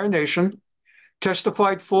the entire nation,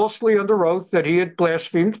 testified falsely under oath that he had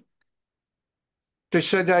blasphemed. They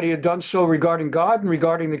said that he had done so regarding God and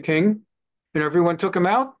regarding the king, and everyone took him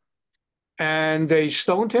out, and they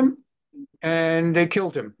stoned him, and they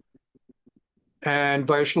killed him. And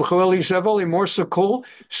by Queen Izevel,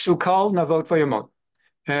 Sukal Navot Vayamot.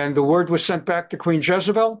 And the word was sent back to Queen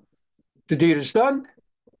Jezebel. The deed is done.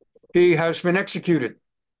 He has been executed.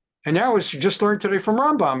 And now, as you just learned today from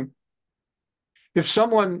Rambam, if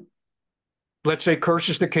someone, let's say,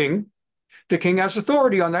 curses the king has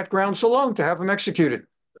authority on that grounds alone to have him executed.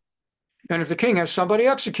 And if the king has somebody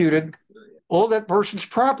executed, all that person's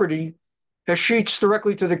property escheats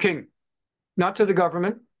directly to the king, not to the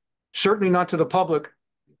government, certainly not to the public,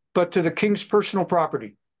 but to the king's personal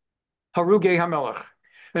property. Harugei hamelech,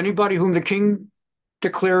 anybody whom the king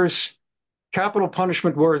declares capital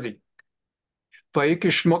punishment worthy. And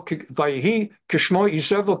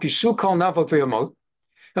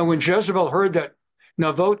when Jezebel heard that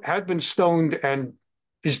Navot had been stoned and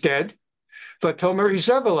is dead, Vatomer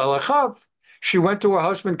Izevel el Achav, she went to her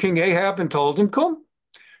husband King Ahab and told him, "Come,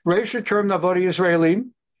 raise your term Navot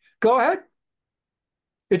Israelim. Go ahead,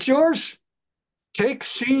 it's yours.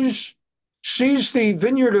 Seize the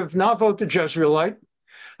vineyard of Navot the Jezreelite,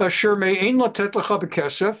 asher me'ein latet lecha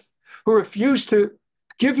b'kesef, who refused to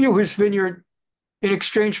give you his vineyard in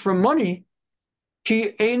exchange for money,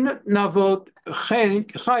 ki ein Navot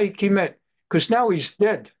chai kimet, because now he's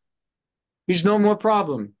dead. He's no more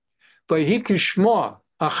problem. Vayhi kishma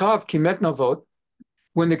Achav kimet Navot,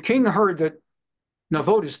 when the king heard that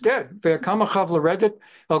Navot is dead, ve'akam Achav l'redet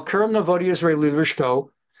el kerem Navot Yisrael lishto,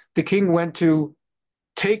 the king went to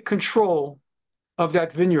take control of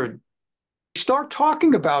that vineyard. Start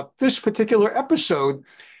talking about this particular episode,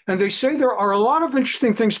 and they say there are a lot of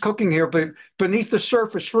interesting things cooking here, but beneath the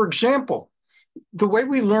surface. For example, the way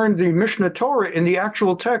we learn the Mishneh Torah in the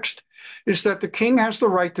actual text is that the king has the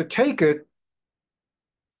right to take it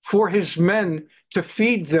for his men to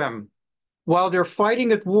feed them while they're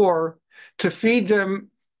fighting at war, to feed them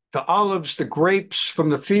the olives, the grapes from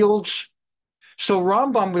the fields. So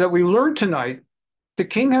Rambam, that we learned tonight, the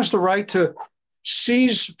king has the right to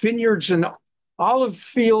seize vineyards and olive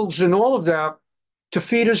fields and all of that to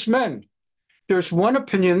feed his men. There's one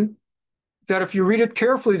opinion that if you read it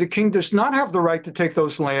carefully, the king does not have the right to take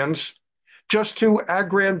those lands just to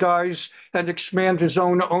aggrandize and expand his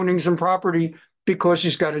own ownings and property because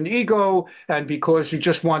he's got an ego and because he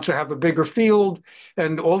just wants to have a bigger field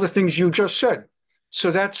and all the things you just said. So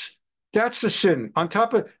that's a sin. On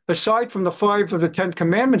top of, aside from the 5 of the 10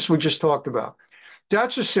 commandments we just talked about,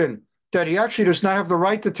 that's a sin that he actually does not have the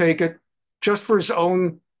right to take it just for his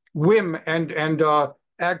own whim and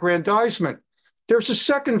aggrandizement. There's a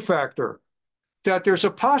second factor, that there's a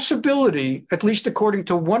possibility, at least according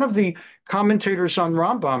to one of the commentators on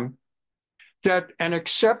Rambam, that an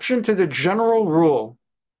exception to the general rule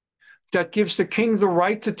that gives the king the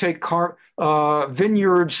right to take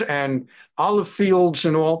vineyards and olive fields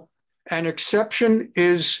and all, an exception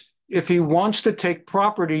is if he wants to take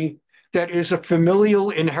property that is a familial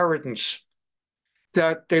inheritance.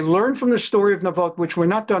 That they learned from the story of Navot, which we're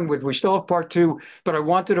not done with. We still have part 2, but I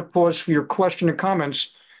wanted to pause for your question and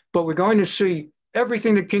comments. But we're going to see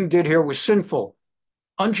everything the king did here was sinful,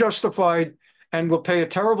 unjustified, and will pay a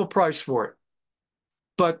terrible price for it.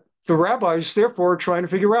 But the rabbis, therefore, are trying to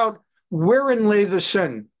figure out wherein lay the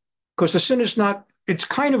sin. Because the sin is not, it's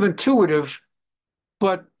kind of intuitive,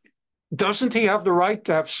 but doesn't he have the right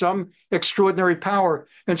to have some extraordinary power?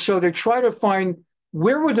 And so they try to find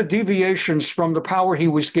where were the deviations from the power he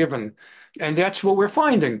was given? And that's what we're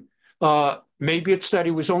finding. Maybe it's that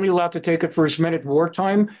he was only allowed to take it for his men at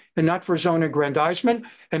wartime and not for his own aggrandizement.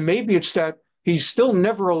 And maybe it's that he's still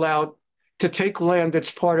never allowed to take land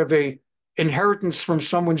that's part of a inheritance from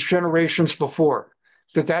someone's generations before,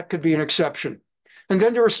 that could be an exception. And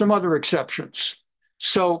then there are some other exceptions.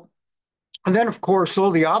 So, and then, of course,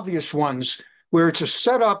 all the obvious ones where it's a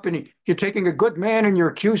setup and you're taking a good man and you're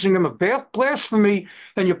accusing him of blasphemy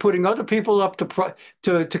and you're putting other people up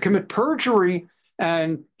to commit perjury,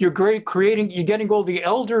 and you're getting all the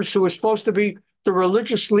elders who are supposed to be the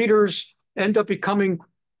religious leaders end up becoming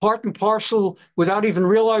part and parcel without even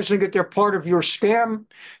realizing that they're part of your scam.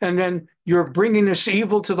 And then you're bringing this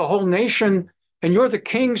evil to the whole nation, and you're the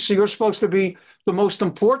king, so you're supposed to be the most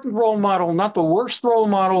important role model, not the worst role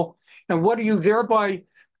model. And what are you thereby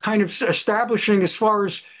kind of establishing as far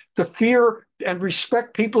as the fear and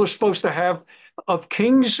respect people are supposed to have of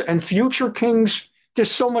kings and future kings? There's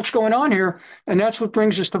so much going on here. And that's what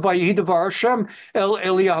brings us to Vayihi Devar Hashem El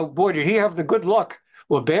Eliyahu. Boy, did he have the good luck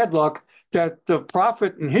or bad luck that the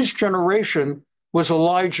prophet in his generation was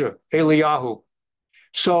Elijah, Eliyahu.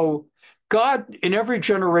 So God in every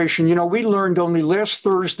generation, we learned only last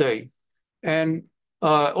Thursday and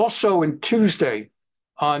also in Tuesday,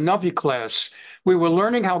 Navi class, we were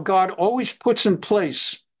learning how God always puts in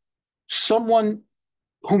place someone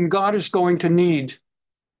whom God is going to need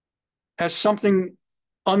as something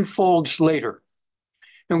unfolds later.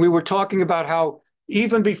 And we were talking about how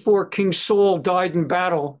even before King Saul died in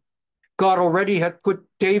battle, God already had put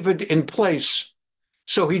David in place.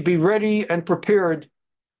 So he'd be ready and prepared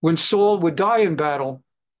when Saul would die in battle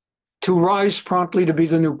to rise promptly to be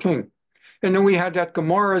the new king. And then we had that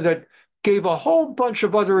Gemara that gave a whole bunch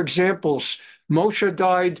of other examples. Moshe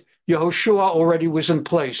died, Yehoshua already was in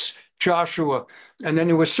place, Joshua. And then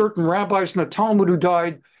there were certain rabbis in the Talmud who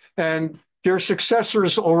died, and their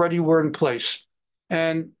successors already were in place.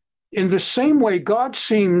 And in the same way, God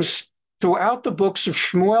seems throughout the books of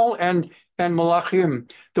Shmuel and M'lakhim,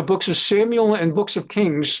 the books of Samuel and books of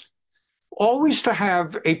Kings, always to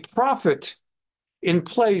have a prophet in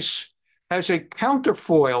place as a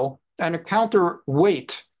counterfoil and a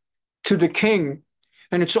counterweight to the king.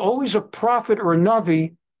 And it's always a prophet or a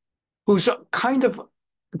Navi who's kind of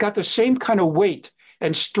got the same kind of weight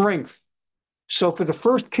and strength. So for the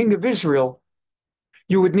first king of Israel,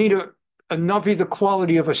 you would need a Navi the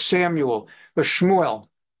quality of a Samuel, a Shmuel.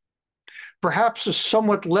 Perhaps a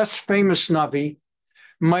somewhat less famous Navi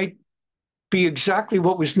might be exactly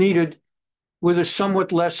what was needed with a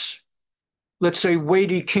somewhat less, let's say,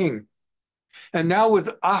 weighty king. And now with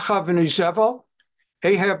Achav and Izevel,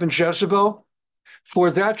 Ahab and Jezebel,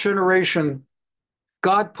 for that generation,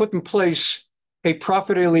 God put in place a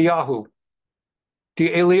prophet Eliyahu, the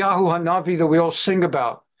Eliyahu HaNavi that we all sing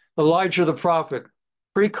about, Elijah the prophet,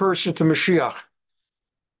 precursor to Mashiach.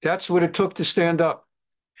 That's what it took to stand up.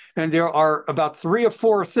 And there are about 3 or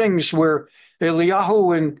 4 things where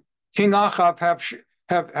Eliyahu and King Achav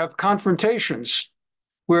have confrontations,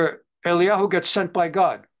 where Eliyahu gets sent by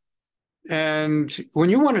God. And when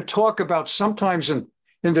you want to talk about sometimes in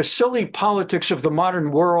the silly politics of the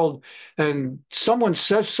modern world, and someone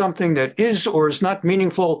says something that is or is not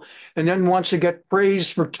meaningful, and then wants to get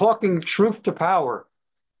praised for talking truth to power,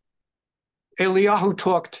 Eliyahu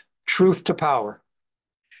talked truth to power.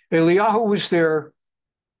 Eliyahu was there,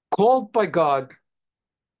 called by God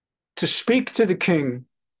to speak to the king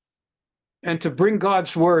and to bring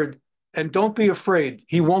God's word. And don't be afraid,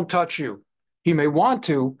 he won't touch you. He may want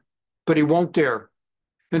to, but he won't dare.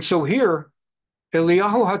 And so here,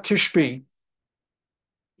 Eliyahu HaTishbi,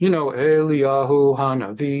 Eliyahu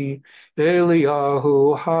HaNavi,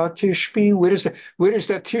 Eliyahu HaTishbi. Where does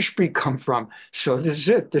that Tishbi come from? So this is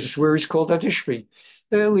it. This is where he's called HaTishbi.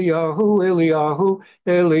 Eliyahu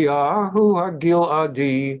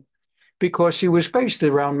HaGiladi, because he was based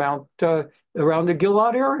around the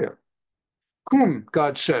Gilad area. Kum,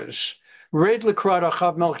 God says, Red Likrat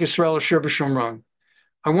Achav Melech Yisrael Asher b'Shomron.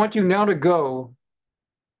 I want you now to go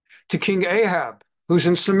to King Ahab, who's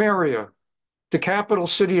in Samaria, the capital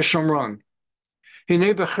city of Shomron.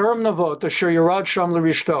 Hinei b'cherem Navot asher yarad sham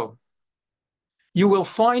l'rishto. You will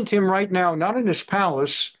find him right now, not in his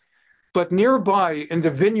palace, but nearby in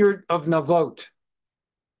the vineyard of Navot.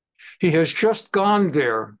 He has just gone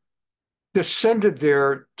there, descended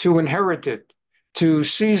there to inherit it, to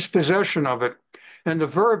seize possession of it. And the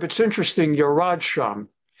verb, it's interesting, yarad sham.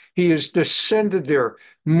 He has descended there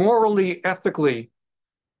morally, ethically.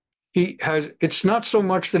 It's not so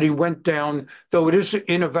much that he went down, though it is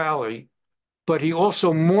in a valley, but he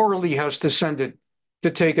also morally has descended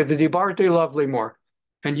to take it. The dibarte lovely more.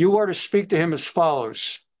 And you are to speak to him as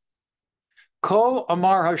follows. Ko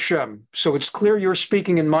Amar Hashem. So it's clear you're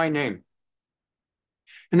speaking in my name.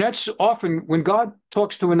 And that's often when God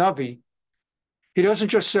talks to a Navi, he doesn't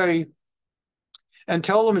just say, and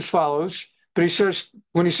tell them as follows, but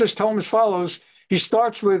when he says tell them as follows, he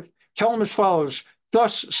starts with tell them as follows,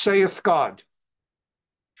 thus saith God.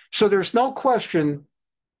 So there's no question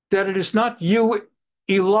that it is not you,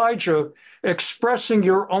 Elijah, expressing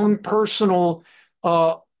your own personal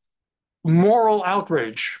moral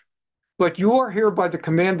outrage, but you are here by the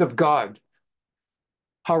command of God.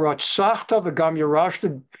 Haratzachta v'gam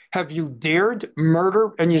yarashta, have you dared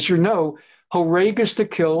murder? And as you know, horeg is to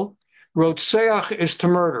kill, rotseach is to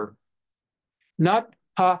murder. Not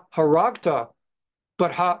ha-haragta,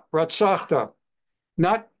 but ha-ratzachta.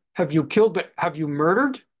 Not have you killed, but have you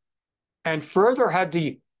murdered? And further, had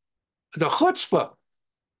the chutzpah,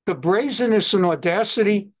 the brazenness and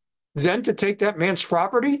audacity, then to take that man's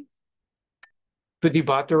property?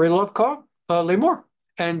 V'dibater elovka lemor.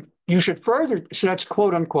 And you should further, so that's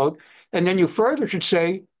quote unquote, and then you further should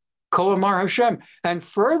say, Ko Amar Hashem. And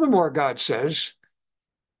furthermore, God says,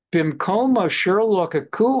 Bimkom asher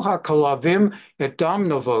lokaku hakalavim et dam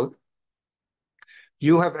Navot.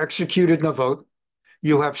 You have executed Navot.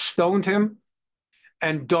 You have stoned him,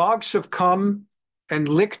 and dogs have come and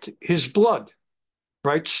licked his blood.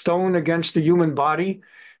 Right? Stone against the human body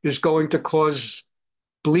is going to cause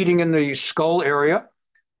bleeding in the skull area.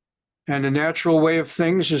 And the natural way of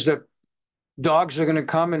things is that dogs are going to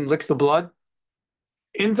come and lick the blood.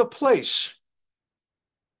 In the place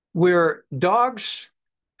where dogs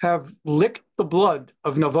have licked the blood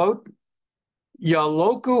of Navot,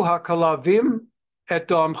 Yaloku hakalavim et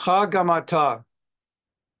damcha gamata.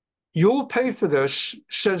 You'll pay for this,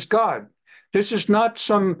 says God. This is not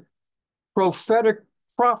some prophetic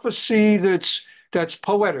prophecy that's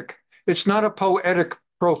poetic. It's not a poetic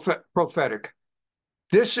prophetic.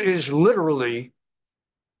 This is literally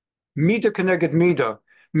mida keneged mida,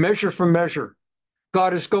 measure for measure.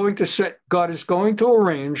 God is going to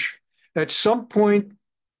arrange at some point.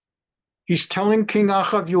 He's telling King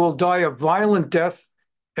Achav, you will die a violent death,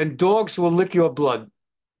 and dogs will lick your blood.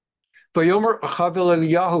 Vayomer Achav el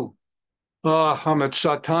Eliyahu, Hamad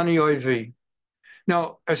Satani Oivi.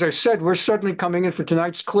 Now, as I said, we're suddenly coming in for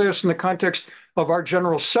tonight's class in the context of our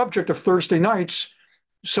general subject of Thursday nights.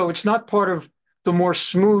 So it's not part of the more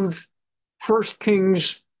smooth First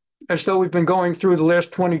Kings, as though we've been going through the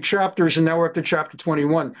last 20 chapters, and now we're up to chapter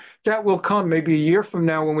 21. That will come maybe a year from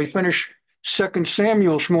now when we finish 2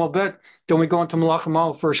 Samuel, Shmuel Bet, then we go into M'lakhim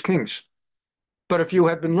Aleph, First Kings. But if we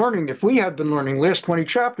had been learning last 20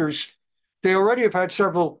 chapters, they already have had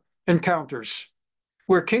several encounters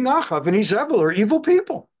where King Achav and Izevel are evil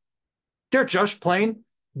people. They're just plain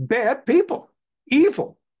bad people,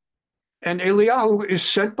 evil. And Eliyahu is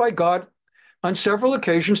sent by God on several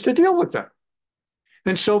occasions to deal with them.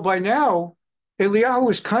 And so by now, Eliyahu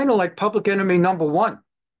is kind of like public enemy number one.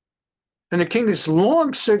 And the king is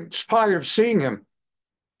long tired of seeing him.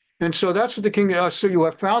 And so that's what the king, so you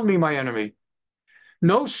have found me, my enemy.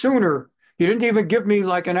 No sooner, you didn't even give me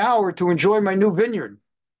like an hour to enjoy my new vineyard.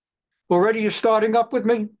 Already you're starting up with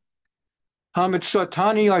me? Hamad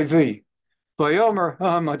Satani IV. Vayomer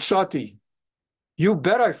Hamatsati. You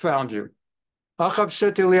bet I found you. Achav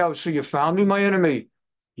said to Eliyahu, so you found me, my enemy?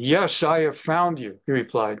 Yes, I have found you, he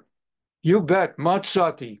replied. You bet,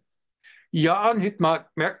 Matsati. Ya'an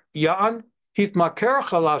hitmaker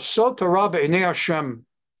chalasot Torah be'enei Hashem.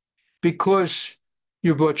 Because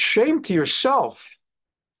you brought shame to yourself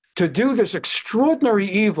to do this extraordinary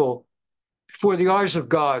evil before the eyes of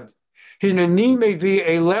God. Hineni mevi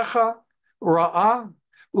elecha ra'ah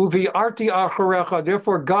uvi'arti acharecha.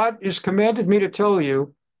 Therefore, God has commanded me to tell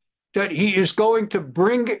you that he is going to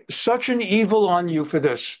bring such an evil on you for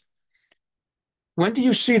this. When do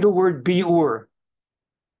you see the word biur?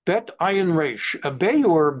 Bet ayin resh. A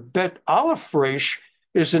biur, bet aleph resh,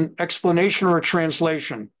 is an explanation or a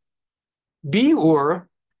translation. Biur,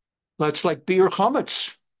 that's like biur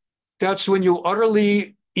chametz. That's when you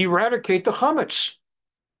utterly eradicate the chametz.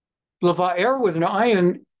 Leva'er with an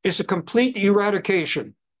ayin is a complete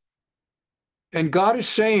eradication. And God is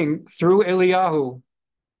saying through Eliyahu,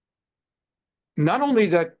 not only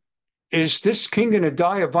that is this king going to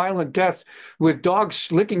die a violent death with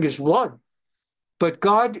dogs licking his blood, but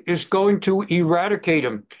God is going to eradicate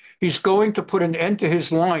him. He's going to put an end to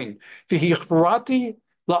his line. V'hichrati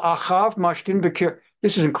la'achav mashtin bekir.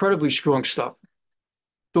 This is incredibly strong stuff.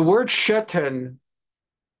 The word sheten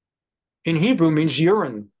in Hebrew means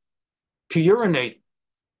urine, to urinate.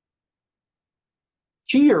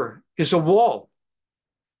 Here is a wall.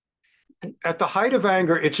 At the height of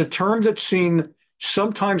anger, it's a term that's seen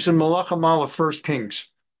sometimes in M'lakhim Aleph, First Kings.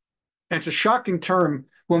 And it's a shocking term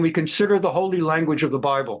when we consider the holy language of the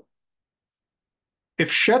Bible.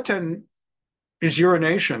 If sheten is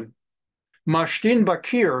urination, mashtin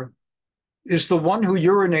bakir is the one who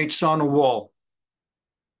urinates on a wall.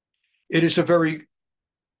 It is a very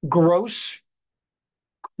gross,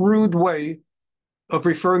 crude way of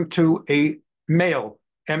referring to a male,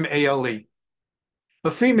 M-A-L-E.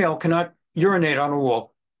 A female cannot urinate on a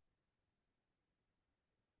wall.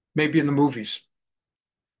 Maybe in the movies,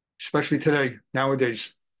 especially today,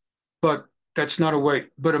 nowadays. But that's not a way.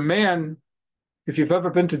 But a man, if you've ever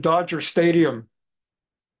been to Dodger Stadium,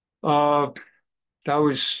 that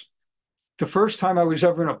was the first time I was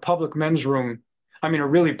ever in a public men's room. I mean, a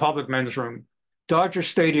really public men's room. Dodger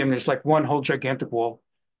Stadium is like one whole gigantic wall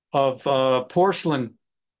of porcelain.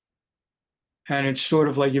 And it's sort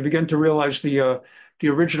of like you begin to realize the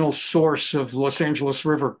original source of Los Angeles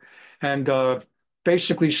River. And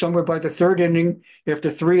basically somewhere by the third inning,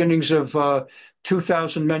 after 3 innings of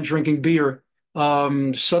 2,000 men drinking beer,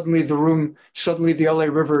 suddenly the LA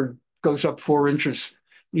River goes up 4 inches,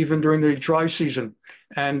 even during the dry season.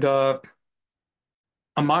 And Amashtin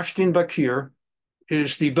Bakir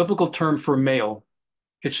is the biblical term for male.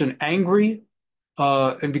 It's an angry,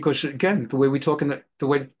 and because again, the way we talk in the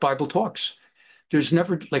way the Bible talks, there's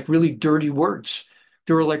never like really dirty words.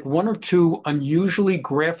 There are like 1 or 2 unusually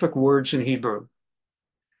graphic words in Hebrew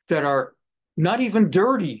that are not even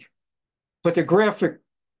dirty, but they're graphic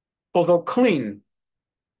although clean.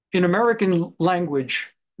 In American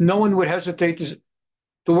language, no one would hesitate to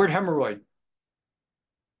the word hemorrhoid.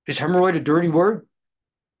 Is hemorrhoid a dirty word?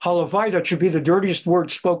 Halavai, that should be the dirtiest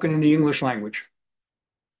word spoken in the English language.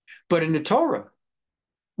 But in the Torah,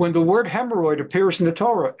 when the word hemorrhoid appears in the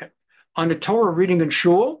Torah, on the Torah reading in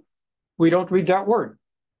shul, we don't read that word.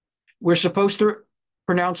 We're supposed to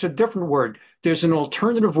pronounce a different word. There's an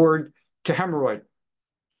alternative word to hemorrhoid.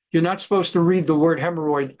 You're not supposed to read the word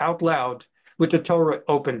hemorrhoid out loud with the Torah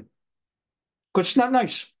open, because it's not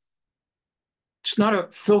nice. It's not a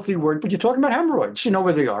filthy word, but you're talking about hemorrhoids. You know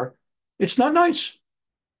where they are. It's not nice.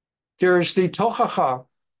 There's the tochacha,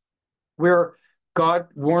 where God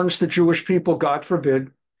warns the Jewish people, God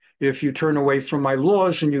forbid, if you turn away from my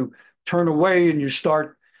laws and you turn away and you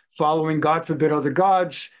start following, God forbid, other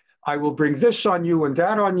gods, I will bring this on you and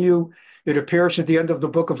that on you. It appears at the end of the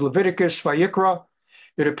book of Leviticus, Vayikra.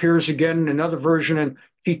 It appears again in another version in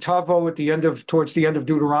Kitavo towards the end of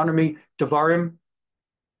Deuteronomy, Devarim.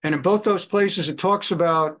 And in both those places, it talks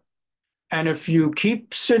about, and if you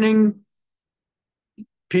keep sinning,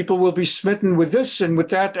 people will be smitten with this and with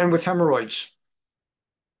that and with hemorrhoids.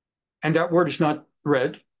 And that word is not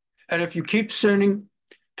read. And if you keep sinning,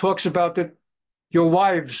 talks about that your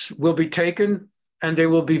wives will be taken and they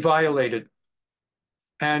will be violated.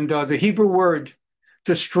 And the Hebrew word,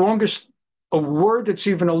 the strongest, a word that's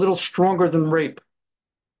even a little stronger than rape.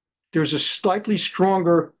 There's a slightly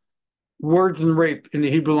stronger word than rape in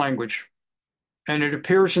the Hebrew language. And it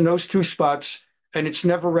appears in those two spots, and it's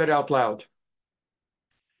never read out loud.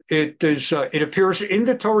 It appears in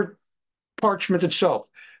the Torah parchment itself,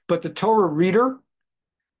 but the Torah reader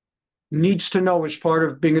needs to know, as part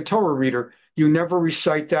of being a Torah reader, you never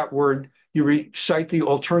recite that word, you recite the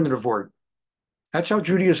alternative word. That's how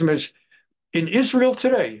Judaism is. In Israel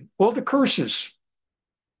today, all the curses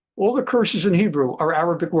in Hebrew are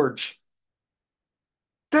Arabic words.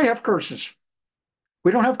 They have curses.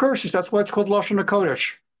 We don't have curses. That's why it's called Lashon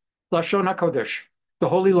HaKodesh, the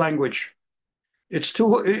holy language. It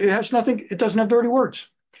has nothing, it doesn't have dirty words.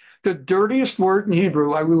 The dirtiest word in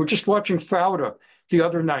Hebrew, we were just watching Fauda the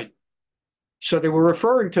other night. So they were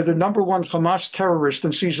referring to the number one Hamas terrorist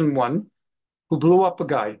in season 1 who blew up a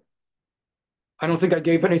guy. I don't think I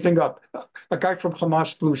gave anything up. A guy from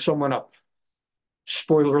Hamas blew someone up.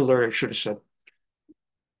 Spoiler alert, I should have said.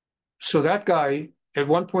 So that guy, at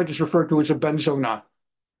one point, is referred to as a Ben-Zonah.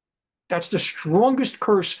 That's the strongest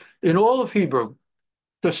curse in all of Hebrew.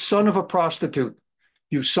 The son of a prostitute.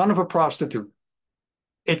 You son of a prostitute.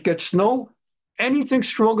 It gets anything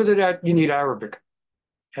stronger than that, you need Arabic.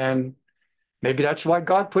 And maybe that's why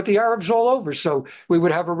God put the Arabs all over, so we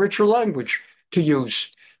would have a richer language to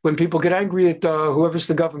use when people get angry at whoever's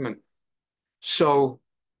the government. So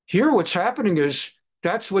here what's happening is,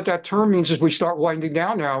 that's what that term means as we start winding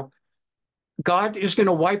down now. God is going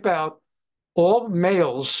to wipe out all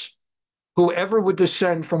males, whoever would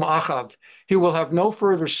descend from Achav. He will have no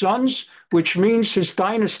further sons, which means his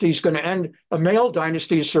dynasty is going to end. A male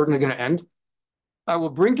dynasty is certainly going to end. I will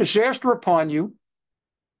bring disaster upon you,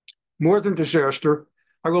 more than disaster.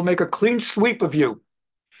 I will make a clean sweep of you.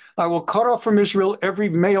 I will cut off from Israel every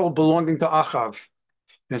male belonging to Achav.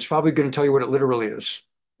 And it's probably going to tell you what it literally is.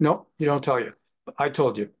 No, you don't tell you. I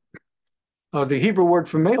told you. The Hebrew word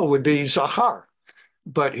for male would be zachar.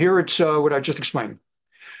 But here it's what I just explained.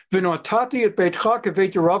 I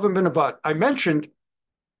mentioned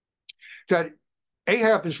that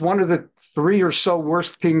Ahab is one of the 3 or so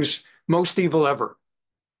worst kings, most evil ever.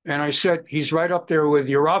 And I said he's right up there with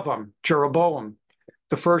Jeroboam,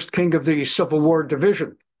 the first king of the Civil War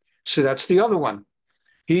division. So that's the other one.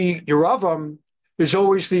 Yeravam is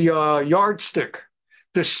always the yardstick,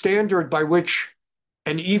 the standard by which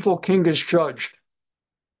an evil king is judged.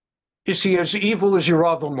 Is he as evil as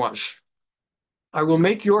Yeravam was? I will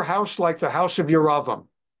make your house like the house of Yeravam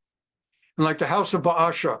and like the house of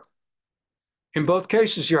Baasha. In both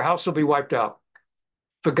cases, your house will be wiped out.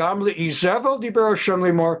 V'gam Izevel diber Hashem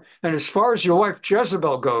limor, and as far as your wife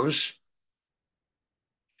Jezebel goes,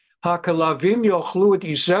 hakalavim yochlu et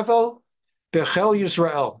Izevel bechel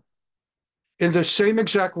Yisrael. In the same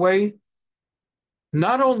exact way,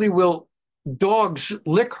 not only will dogs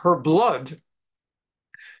lick her blood,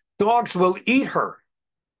 dogs will eat her.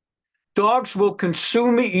 Dogs will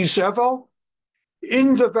consume Izevel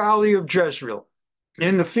in the valley of Jezreel,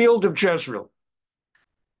 in the field of Jezreel.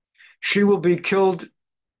 She will be killed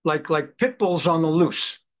like pit bulls on the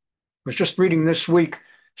loose. I was just reading this week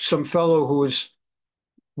some fellow who was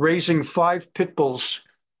raising 5 pit bulls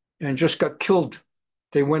and just got killed.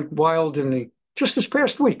 They went wild just this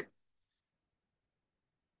past week.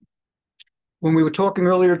 when we were talking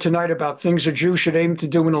earlier tonight about things a Jew should aim to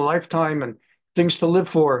do in a lifetime and things to live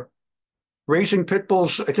for, raising pit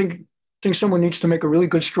bulls, I think someone needs to make a really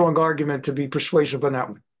good, strong argument to be persuasive on that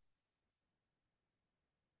one.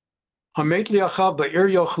 Hamet li Achav ba'ir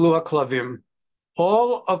yochlu ha'klavim.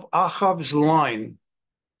 All of Achav's line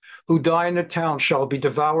who die in the town shall be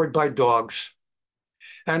devoured by dogs,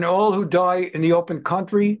 and all who die in the open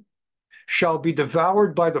country shall be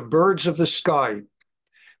devoured by the birds of the sky.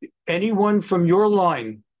 Anyone from your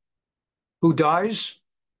line who dies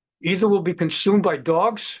either will be consumed by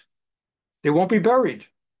dogs, they won't be buried,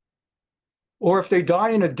 or if they die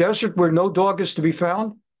in a desert where no dog is to be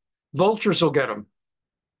found, vultures will get them.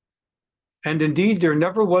 And indeed, there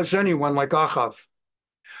never was anyone like Achav,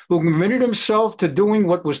 who committed himself to doing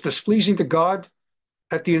what was displeasing to God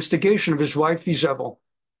at the instigation of his wife Jezebel.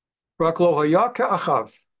 Rak lo haya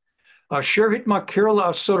ke'Achav, asher hitmakir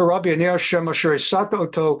la'asot rabbi anei Hashem asher esata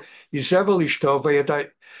oto Jezebel ishto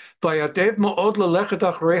vayadev ma'od lelechet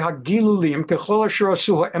achrei hagilulim kechol asher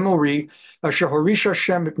asu ha'emori asher horish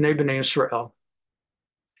Hashem mipnei bnei Yisrael.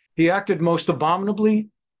 He acted most abominably,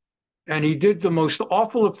 and he did the most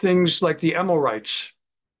awful of things like the Amorites.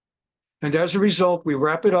 And as a result, we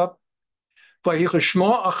wrap it up. Now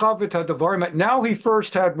he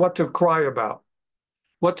first had what to cry about,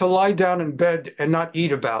 what to lie down in bed and not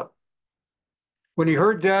eat about. When he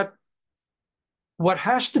heard that, what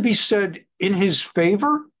has to be said in his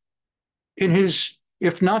favor, in his,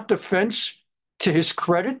 if not defense, to his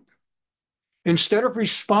credit, instead of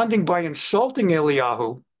responding by insulting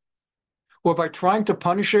Eliyahu, or by trying to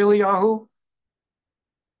punish Eliyahu,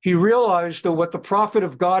 he realized that what the prophet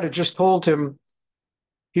of God had just told him,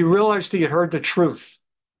 he realized he had heard the truth.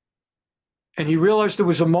 And he realized there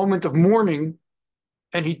was a moment of mourning,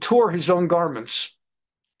 and he tore his own garments.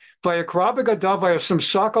 He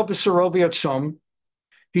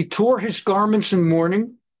tore his garments in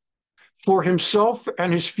mourning for himself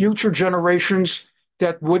and his future generations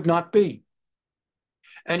that would not be.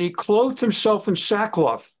 And he clothed himself in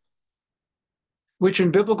sackcloth, which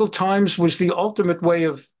in biblical times was the ultimate way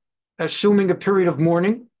of assuming a period of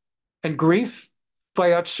mourning and grief.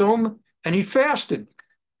 And he fasted.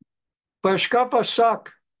 And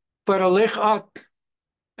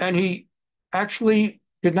he actually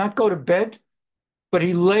did not go to bed, but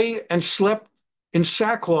he lay and slept in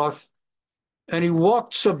sackcloth, and he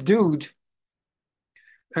walked subdued.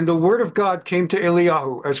 And the word of God came to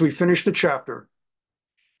Eliyahu as we finish the chapter.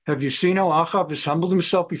 Have you seen how Achav has humbled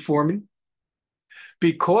himself before me?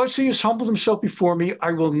 Because he has humbled himself before me,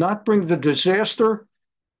 I will not bring the disaster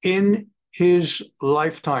in his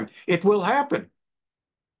lifetime. It will happen,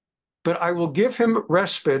 but I will give him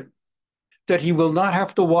respite that he will not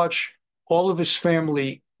have to watch all of his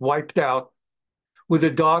family wiped out with the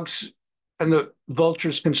dogs and the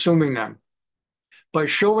vultures consuming them. By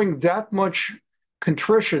showing that much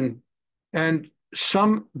contrition and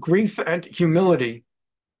some grief and humility,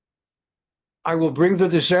 I will bring the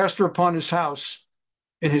disaster upon his house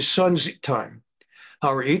in his son's time.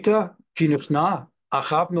 Harita ki nichna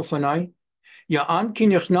Achav milfanai, ya'an ki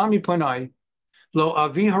nichna mipanai, lo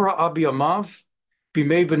avi hara'a biyamav,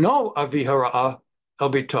 bimei beno avi hara'a el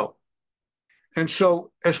bito. And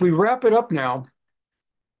so, as we wrap it up now,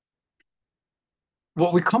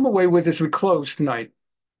 what we come away with as we close tonight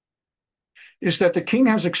is that the king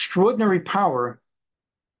has extraordinary power,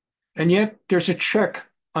 and yet there's a check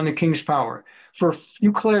on the king's power. For a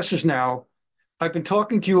few classes now, I've been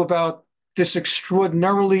talking to you about this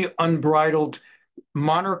extraordinarily unbridled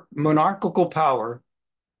monarchical power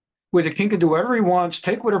where the king can do whatever he wants,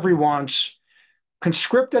 take whatever he wants,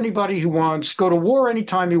 conscript anybody he wants, go to war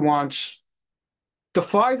anytime he wants,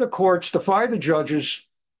 defy the courts, defy the judges.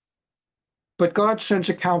 But God sends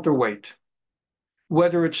a counterweight,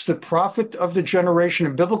 whether it's the prophet of the generation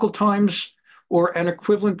in biblical times or an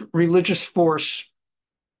equivalent religious force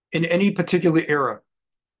in any particular era,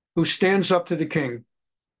 who stands up to the king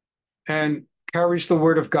and carries the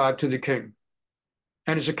word of God to the king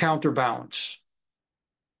and is a counterbalance.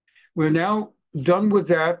 We're now done with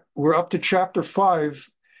that. We're up to chapter 5,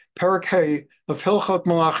 Perek Hey of Hilhot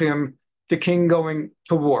M'lakhim, the king going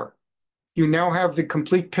to war. You now have the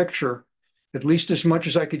complete picture, at least as much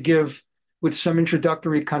as I could give with some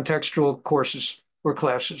introductory contextual courses or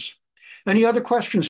classes. Any other questions?